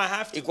said, no, I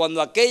have Y to.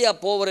 cuando aquella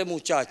pobre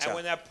muchacha And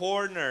when that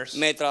poor nurse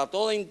me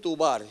trató de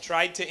intubar,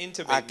 tried to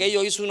intubate me,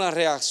 aquello hizo una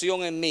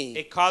reacción en mí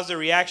it caused a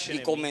reaction y in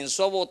me.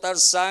 comenzó a botar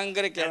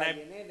sangre que And la I-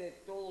 llené de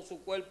todo su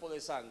cuerpo de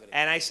sangre.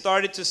 And I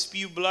started to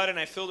spew blood, and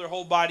I filled her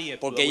whole body with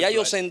Porque ya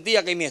yo blood.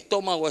 sentía que mi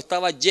estómago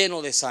estaba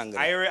lleno de sangre.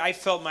 I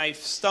felt my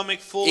stomach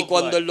full Y of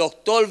cuando blood. el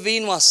doctor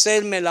vino a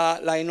hacerme la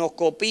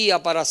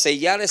endoscopía para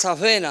sellar esas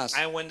venas,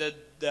 And when the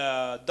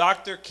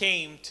doctor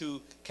came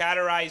to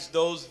cauterize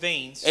those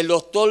veins, el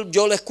doctor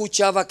yo le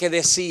escuchaba que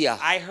decía,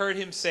 I heard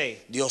him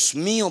say, Dios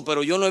mío,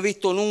 pero yo no he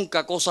visto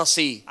nunca cosa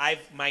así.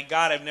 my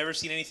God, I've never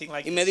seen anything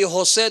like Y me this. dijo,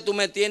 José, tú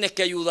me tienes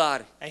que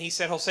ayudar. And he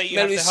said, Jose, you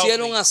Me have lo to help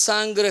hicieron me. a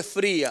sangre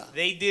fría.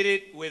 They did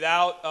it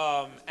without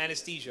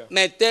anesthesia.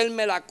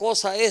 Meterme la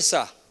cosa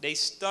esa. They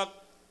stuck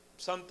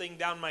something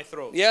down my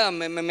throat. Ya,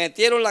 me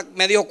metieron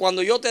me dijo,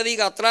 cuando yo te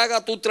diga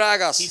traga, tú He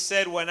tragas.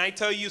 said, when I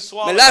tell you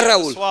swallow, ¿Verdad, you have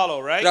to Raúl?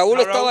 swallow, right? Raúl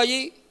Huh, estaba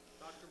allí.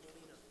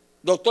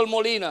 Doctor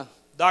Molina.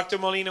 Dr.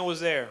 Molina was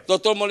there.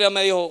 Doctor Molina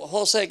me dijo,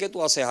 José, ¿qué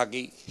tú haces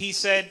aquí? He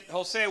said,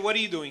 Jose, what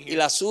are you doing Y here?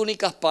 las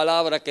únicas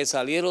palabras que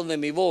salieron de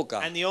mi boca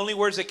And the only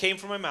words that came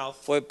from my mouth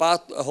fue,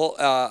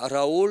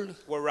 Raúl,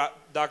 were,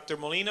 Dr.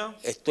 Molina,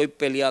 estoy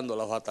peleando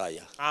las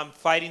batallas. I'm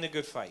fighting the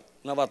good fight,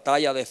 Una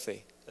batalla de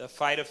fe. the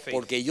fight of faith.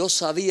 Porque yo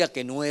sabía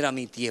que no era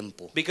mi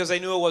tiempo. Because I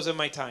knew it wasn't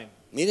my time.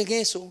 Miren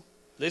eso.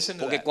 Listen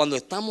to Porque that. cuando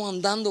estamos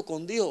andando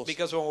con Dios,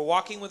 Because when we're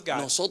walking with God,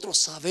 nosotros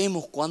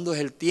sabemos cuándo es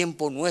el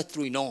tiempo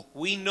nuestro y no.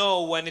 we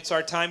know when it's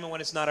our time and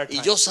when it's not our Y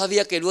time. yo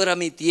sabía que no era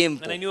mi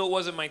tiempo. And I knew it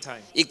wasn't my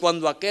time. Y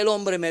cuando aquel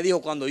hombre me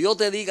dijo, cuando yo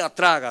te diga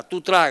traga, tú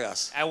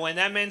tragas. And when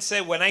that man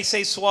said, when I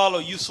say swallow,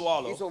 you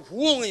swallow, Hizo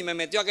 ¡fum! Y me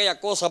metió aquella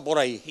cosa por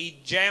ahí. he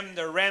jammed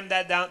or rammed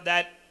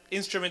that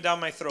instrument down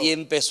my throat Y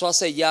empezó a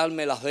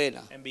sellarme las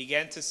venas and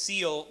began to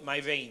seal my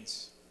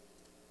veins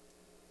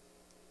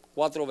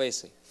 4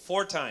 veces.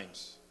 4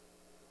 times.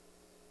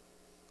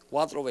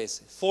 4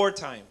 veces. 4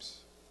 times.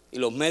 Y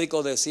los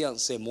médicos decían,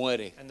 se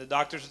muere. And the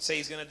doctors would say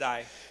he's going to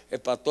die. El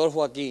pastor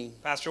Joaquín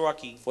Pastor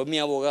Joaquin fue mi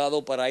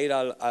abogado para ir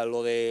a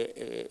lo de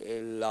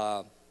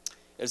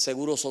el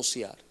seguro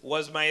social.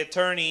 was my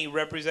attorney,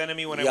 represented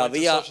me when Y I went to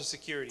había, Social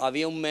Security.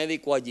 había un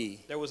médico allí.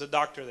 There was a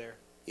doctor there.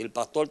 Y el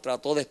pastor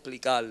trató de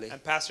explicarle.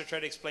 And pastor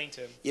tried to explain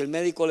to him. Y el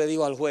médico le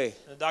dijo al juez,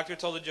 And the doctor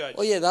told the judge,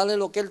 oye, dale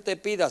lo que él te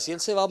pida, si él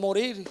se va a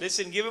morir.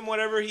 listen, give him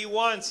whatever he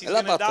wants. He's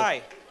 ¿Verdad, going to pastor?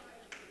 die.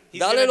 He's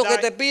Dale gonna lo que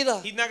die. te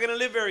pida. He's not going to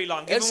live very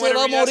long. Give Él him se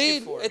va a whatever you ask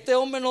him morir. for. Este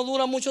hombre no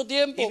dura mucho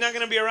tiempo. He's not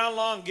going to be around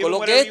long. Give Con him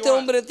lo que whatever you este want.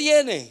 hombre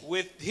tiene,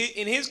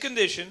 In his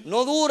condition,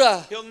 no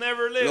dura. he'll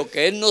never Lo live.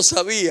 que él no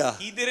sabía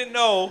He didn't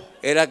know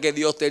era que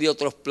Dios tenía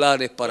otros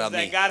planes para that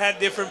mí. God had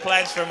different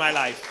plans for my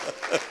life.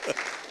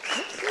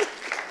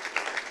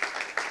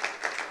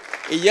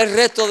 Y ya el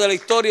resto de la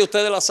historia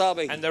ustedes la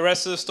saben. And the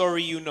rest of the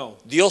story you know.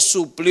 Dios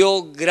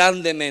suplió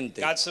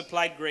grandemente. God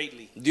supplied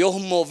greatly. Dios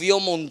movió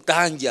God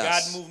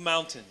montañas. moved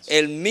mountains.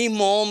 El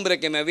mismo hombre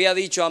que me había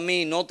dicho a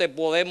mí, no te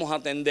podemos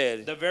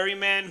atender, The very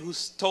man who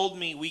told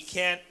me we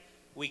can't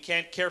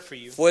care for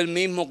you fue el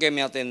mismo que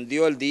me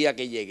atendió el día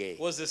que llegué.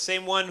 was the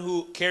same one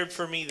who cared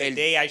for me the El-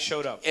 day I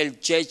showed up.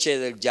 El cheche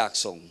del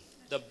Jackson.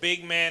 The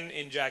big man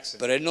in Jackson.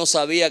 Pero él no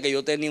sabía que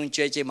yo tenía un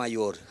cheche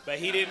mayor. But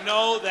he didn't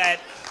know that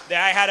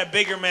I had a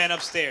bigger man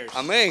upstairs.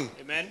 Amén.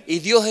 Amen. Y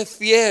Dios es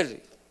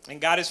fiel. And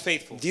God is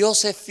faithful.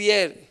 Dios es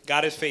fiel.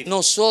 God is faithful.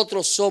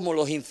 Nosotros somos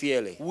los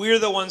infieles. We're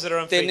the ones that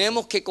are unfaithful.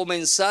 Tenemos que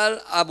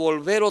comenzar a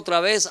volver otra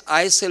vez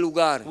a ese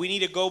lugar We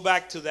need to go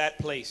back to that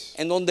place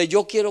en donde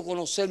yo quiero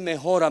conocer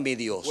mejor a mi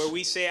Dios. where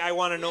we say, I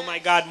want to know my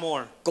God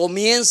more.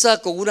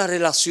 Comienza con una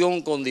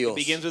relación con Dios. It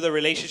begins with a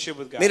relationship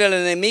with God. Mira, el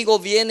enemigo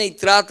viene y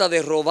trata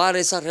de robar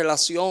esa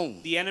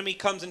relación. The enemy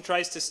comes and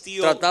tries to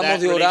steal Tratamos that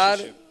de orar.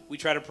 relationship. We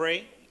try to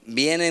pray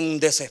Viene en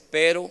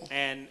desespero.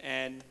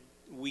 and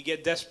we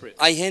get desperate.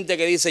 Hay gente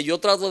que dice, yo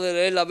trato de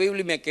leer la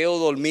Biblia y me quedo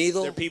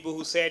dormido. There are people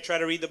who say, I try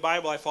to read the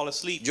Bible, I fall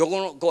asleep. Yo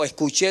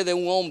escuché de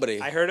un hombre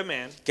I heard a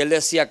man, que él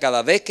decía,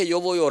 cada vez que yo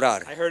voy a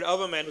orar I heard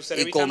of a man who said,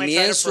 y every time I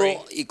try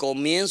to pray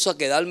comienzo a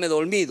quedarme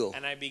dormido,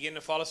 and I begin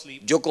to fall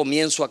asleep, yo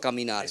comienzo a I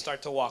caminar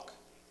start to walk.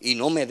 y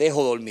no me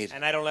dejo dormir.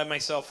 And I don't let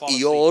myself fall Y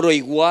yo asleep. oro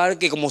igual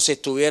que como si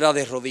estuviera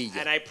de rodillas.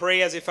 And I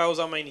pray as if I was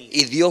on my knees.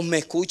 Y Dios me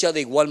escucha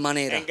de igual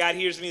manera. And God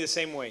hears me the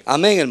same way.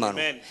 Amén, hermano.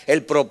 Amen.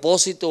 El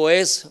propósito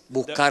es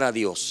buscar a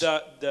Dios.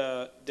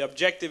 The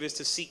objective is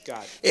to seek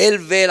God. Él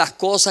ve las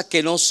cosas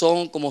que no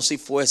son como si He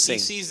fuesen.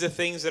 sees the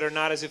things that are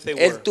not as if they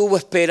Él were. tuvo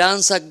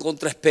esperanza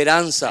contra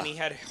esperanza. And he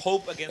had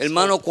hope against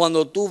Hermano, hope.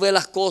 cuando tú ves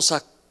las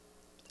cosas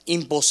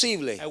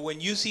imposibles, And when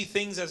you see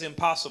things as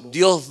impossible,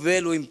 Dios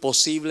ve lo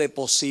imposible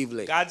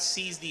posible. God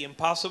sees the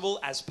impossible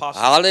as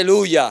possible.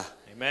 Aleluya.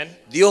 Amen.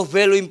 Dios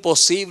ve lo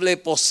imposible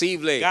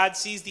posible. God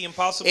sees the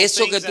impossible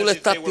Eso things que tú as le if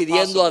estás they were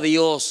pidiendo a possible.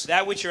 Dios,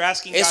 That which you're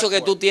asking eso God que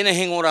for, tú tienes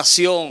en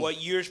oración, what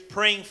you're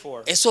praying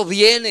for, eso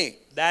viene.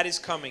 that is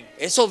coming.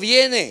 Eso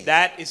viene.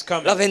 That is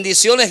coming. Las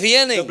bendiciones The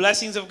vienen.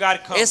 blessings of God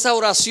come. Esa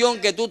oración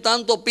que tú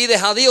tanto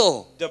pides a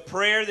Dios, The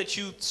prayer that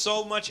you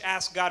so much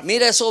ask God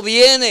mira, for, eso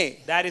viene.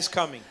 that is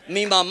coming.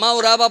 Mi mamá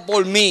oraba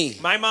por mí.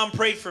 My mom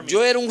prayed for me.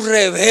 Yo era un I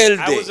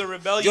rebelde. was a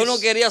rebellious Yo no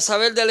quería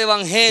saber del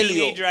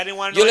evangelio. teenager. I didn't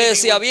want to Yo know le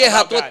anything decía, vieja,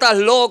 about tú God. estás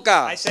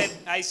loca. I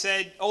I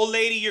said, old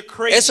lady, you're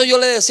crazy. Eso yo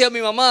le decía a mi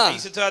mamá. I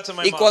used to tell that to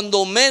my Y mom.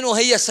 cuando menos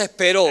ella se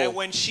esperó, And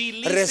when she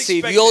least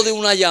recibió expected de it,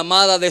 una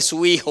llamada de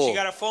su hijo. she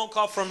got a phone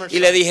call from her Y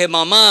le son. dije,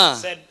 mamá,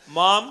 Said,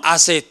 Mom,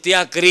 acepté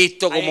a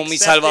Cristo I como mi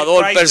accepted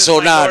Salvador Christ as my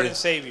Lord personal. and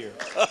Savior.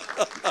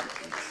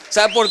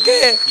 ¿Sabe por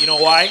qué? You know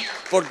why?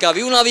 Porque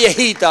había una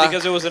viejita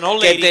Because it was an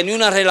old que lady tenía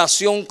una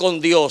relación con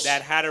Dios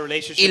that had a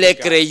relationship y le with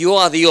God creyó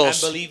a and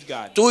Dios. believed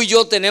God. Tú y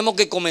yo tenemos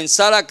que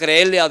comenzar a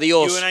creerle a You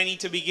Dios. and I need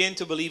to begin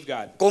to believe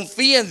God.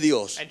 Confía en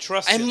Dios. And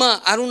trust Es Him.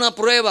 más, haz una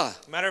prueba.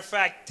 Matter of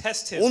fact,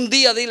 test Him. Un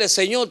día dile,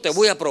 Señor, te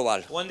voy a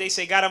probar. One day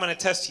say, God, I'm going to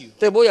test you.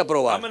 Te voy a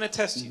probar. I'm gonna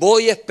test you.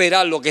 Voy a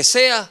esperar lo que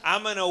sea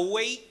I'm going to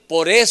wait.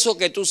 por eso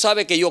que tú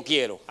sabes que yo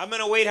quiero. I'm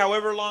going to wait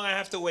however long I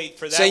have to wait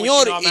for that Señor,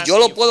 which you know I'm y yo asking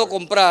lo you puedo for.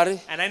 comprar.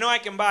 And I know I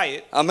can buy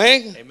it.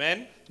 Amén.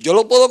 Amen. Yo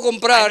lo puedo I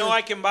comprar, know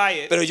I can buy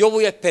it. pero yo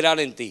voy a esperar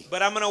en ti.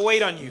 But I'm going to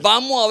wait on you.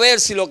 Vamos a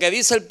ver si lo que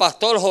dice el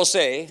pastor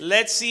José,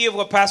 Let's see if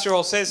what Pastor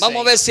Jose is vamos a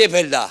saying. ver si es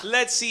verdad.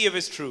 Let's see if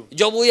it's true.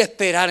 Yo voy a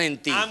esperar en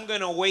ti. I'm going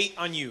to wait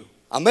on you.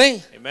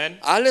 Amén. Amen.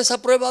 Hazle esa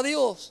prueba a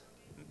Dios.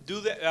 Do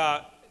the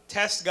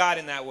test God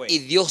in that way. Y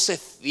Dios es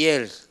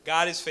fiel.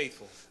 God is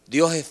faithful.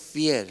 Dios es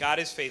fiel. God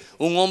is faithful.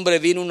 Un hombre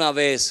vino una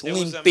vez, There un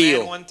was a man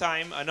impío, one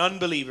time, an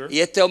unbeliever. y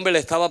este hombre le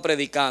estaba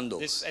predicando.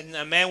 And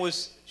a man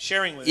was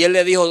sharing with Y him. él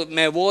le dijo,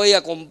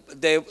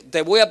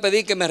 te voy a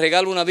pedir que me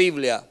regale una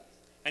Biblia.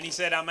 And he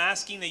said, I'm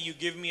asking that you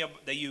give me a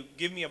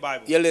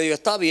Bible. Y él le dijo,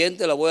 está bien,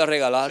 te la voy a I said,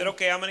 regalar.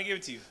 okay, I'm going to give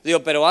it to you.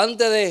 Digo, pero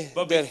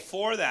But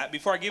before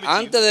I give it to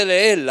antes de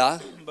leerla,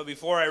 you, but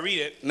before I read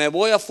it, me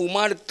voy a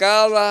fumar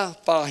cada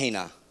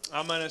página.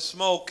 I'm going to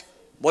smoke.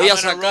 Voy a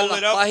I'm gonna sacar roll las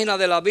it up. páginas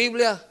de la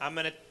Biblia I'm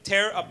going to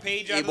tear a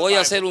page out y of the voy a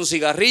Bible. hacer un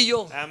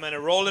cigarrillo I'm going to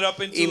roll it up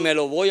y me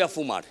lo voy a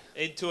fumar.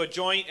 into a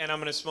joint and I'm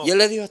going to smoke. Y él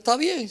le dijo, está He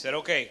bien, said,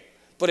 okay,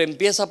 pero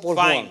empieza por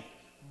fine. Juan.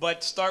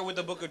 But start with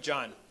the book of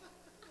John.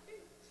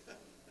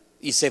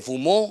 Y se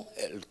fumó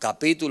el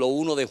capítulo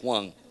 1 de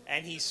Juan.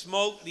 And he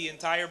smoked the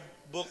entire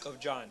book of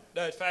John.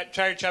 The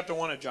entire chapter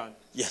 1 of John.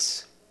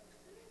 Yes.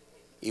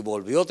 Y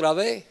volvió otra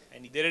vez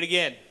And he did it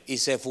again. y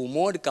se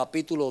fumó el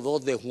capítulo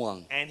 2 de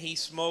Juan. And he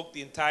smoked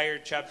the entire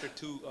chapter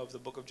 2 of the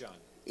book of John.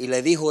 Y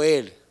le dijo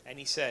él, And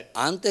he said,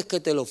 antes que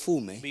te lo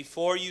fume,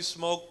 before you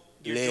smoke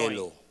your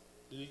léelo,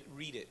 joint,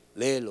 read it.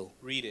 léelo.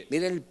 Read it.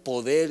 Mira el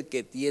poder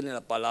que tiene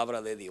la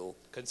palabra de Dios.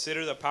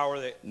 Consider the power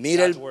that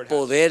Mira el God's word has.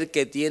 poder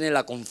que tiene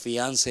la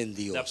confianza en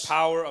The Dios.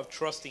 power of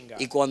trusting God.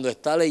 Y cuando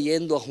está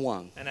leyendo a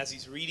Juan, And as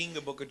he's reading the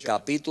book of John,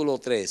 capítulo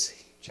 13,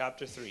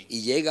 chapter 3,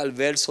 y llega al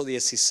verso he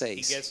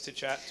 16, gets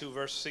to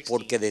verse 16.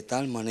 porque de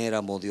tal manera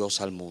amó Dios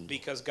al mundo,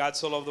 Because God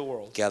so loved the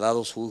world que ha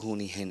dado su Hijo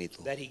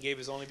unigénito, that he gave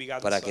his only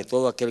begotten para que Son,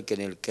 todo aquel que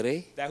en él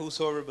cree that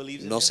whosoever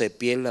believes in no him se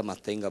pierda,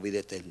 mas tenga vida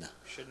eterna.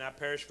 should not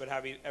perish but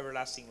have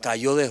everlasting life.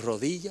 Cayó de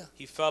rodillas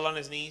He fell on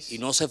his knees y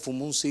no se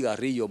fumó un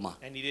cigarrillo más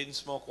and he didn't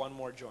smoke one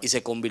more joint. y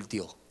se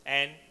convirtió.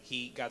 And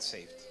he got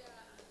saved.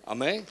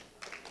 Amén.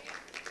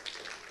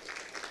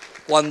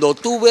 Cuando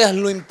tú veas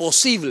lo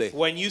imposible,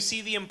 When you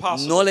see the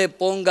impossible, no le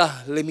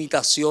pongas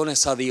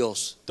limitaciones a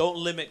Dios.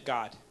 don't limit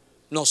God.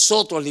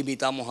 Nosotros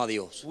limitamos a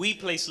Dios. We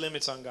place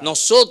limits on God.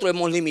 Nosotros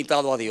hemos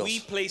limitado a Dios.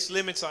 We place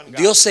limits on God.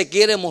 Dios se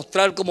quiere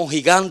mostrar como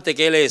gigante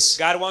que Él es.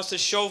 God wants to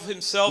show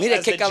himself Mire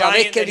as que the cada vez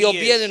giant que that Dios he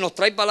viene is. nos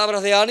trae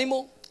palabras de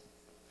ánimo.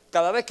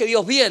 Cada vez que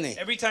Dios viene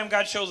Every time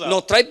God shows up,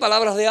 nos trae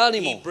palabras de he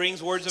ánimo.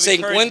 brings words of Se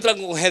encouragement. encuentra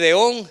con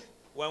Gedeón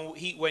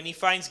When he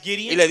finds y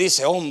Gideon, le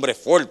dice, hombre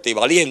fuerte y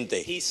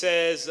valiente. he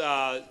says,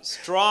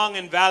 strong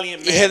and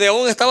valiant Y man.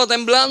 Gedeón estaba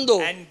temblando.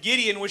 And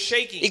Gideon was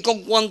shaking. Y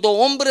con cuanto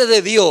hombre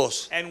de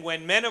Dios And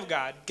when men of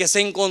God, que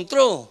se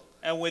encontró,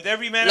 and with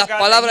every man las of God,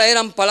 palabras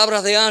eran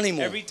palabras de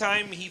ánimo. every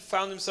time he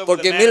found himself with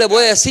Porque a man mire, le of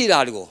voy a God, decir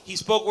algo. he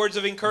spoke words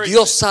of encouragement.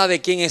 Dios sabe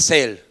quién es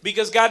Él.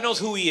 Because God knows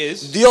who he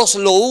is. Dios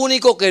lo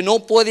único que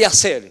no puede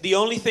hacer, The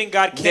only thing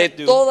God de can't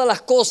do, todas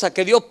las cosas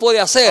que Dios puede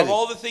hacer, of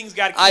all the things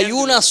God hay can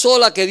una do,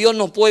 sola que Dios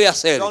no puede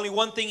hacer. there's only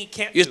one thing he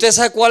can't ¿Y usted do.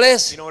 sabe cuál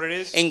es? You know what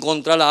it is?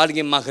 Encontrar a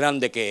alguien más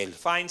grande que Él.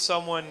 Find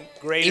someone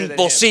greater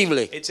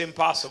Imposible. than him. It's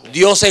impossible.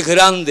 Dios es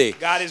grande.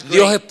 God is great.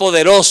 Dios es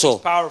poderoso.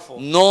 He's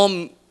powerful.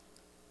 No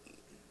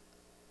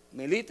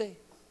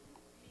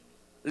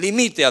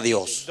limite a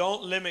Dios.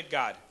 Don't limit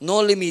God.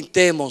 No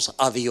limitemos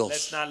a Let's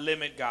Dios. not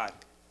limit God.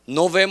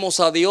 No vemos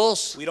a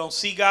Dios We don't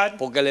see God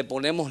porque le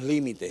ponemos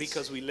límites.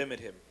 because we limit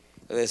him.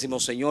 Le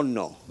decimos, Señor,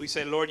 no. We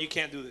say, Lord, you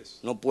can't do this.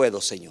 No puedo,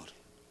 Señor.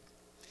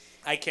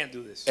 I can't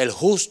do this. El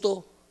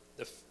justo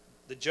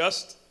The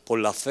just por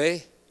la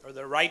fe or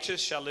the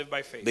righteous shall live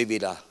by faith.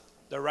 vivirá.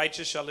 The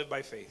righteous shall live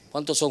by faith.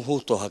 ¿Cuántos son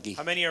justos aquí?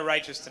 How many are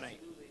righteous tonight?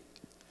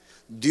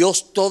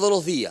 Dios todos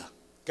los días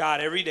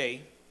God every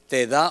day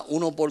te da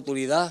una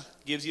oportunidad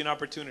gives you an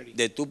opportunity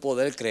de tu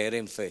poder creer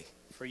en fe.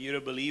 for you to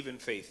believe in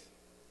faith.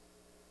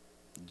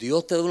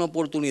 Dios te da una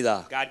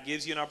oportunidad God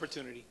gives you an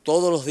opportunity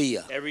todos los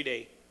días every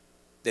day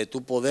de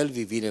tu poder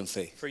vivir en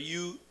fe. for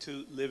you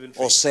to live in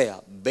O faith.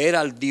 sea, ver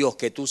al Dios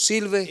que tú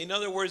sirves In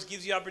other words,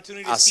 gives you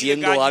opportunity to see the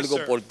haciendo God you algo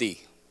serve, por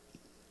ti.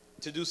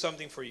 to do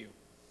something for you.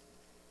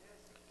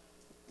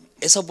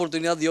 Esa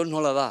oportunidad Dios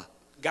nos la da.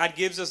 God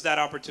gives us that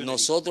opportunity.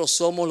 Nosotros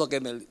somos los que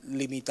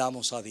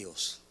limitamos a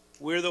Dios.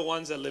 We're the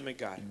ones that limit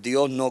God.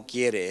 Dios no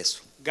quiere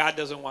eso. God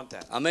doesn't want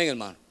that. Amén,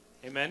 hermano.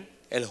 Amen.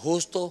 El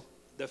justo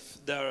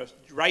The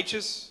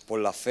righteous por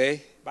la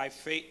fe by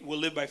faith will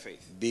live by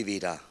faith.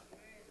 vivirá.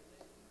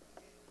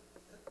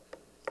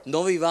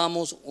 No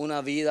vivamos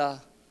una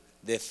vida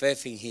de fe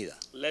fingida.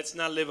 Let's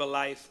not live a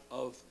life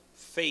of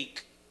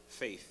fake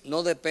faith.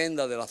 No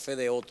dependa de la fe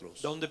de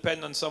otros. Don't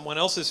depend on someone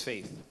else's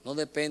faith. No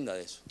dependa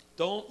de eso.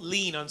 Don't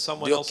lean on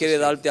someone Dios else's quiere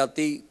faith. darte a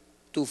ti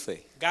tu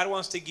fe. God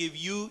wants to give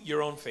you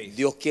your own faith.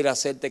 Dios quiere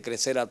hacerte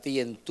crecer a ti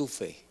en tu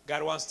fe,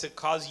 God wants to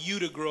cause you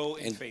to grow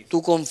in en faith.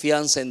 tu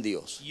confianza en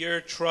Dios.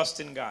 Your trust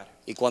in God.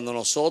 Y cuando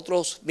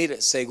nosotros,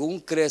 mire, según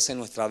crece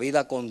nuestra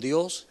vida con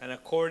Dios, And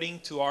according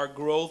to our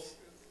growth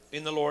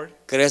in the Lord,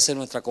 crece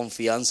nuestra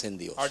confianza en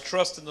Dios. our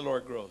trust in the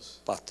Lord grows.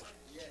 Pastor.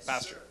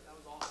 Pastor.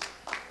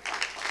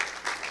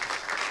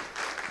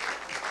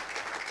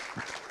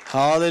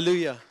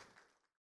 Hallelujah.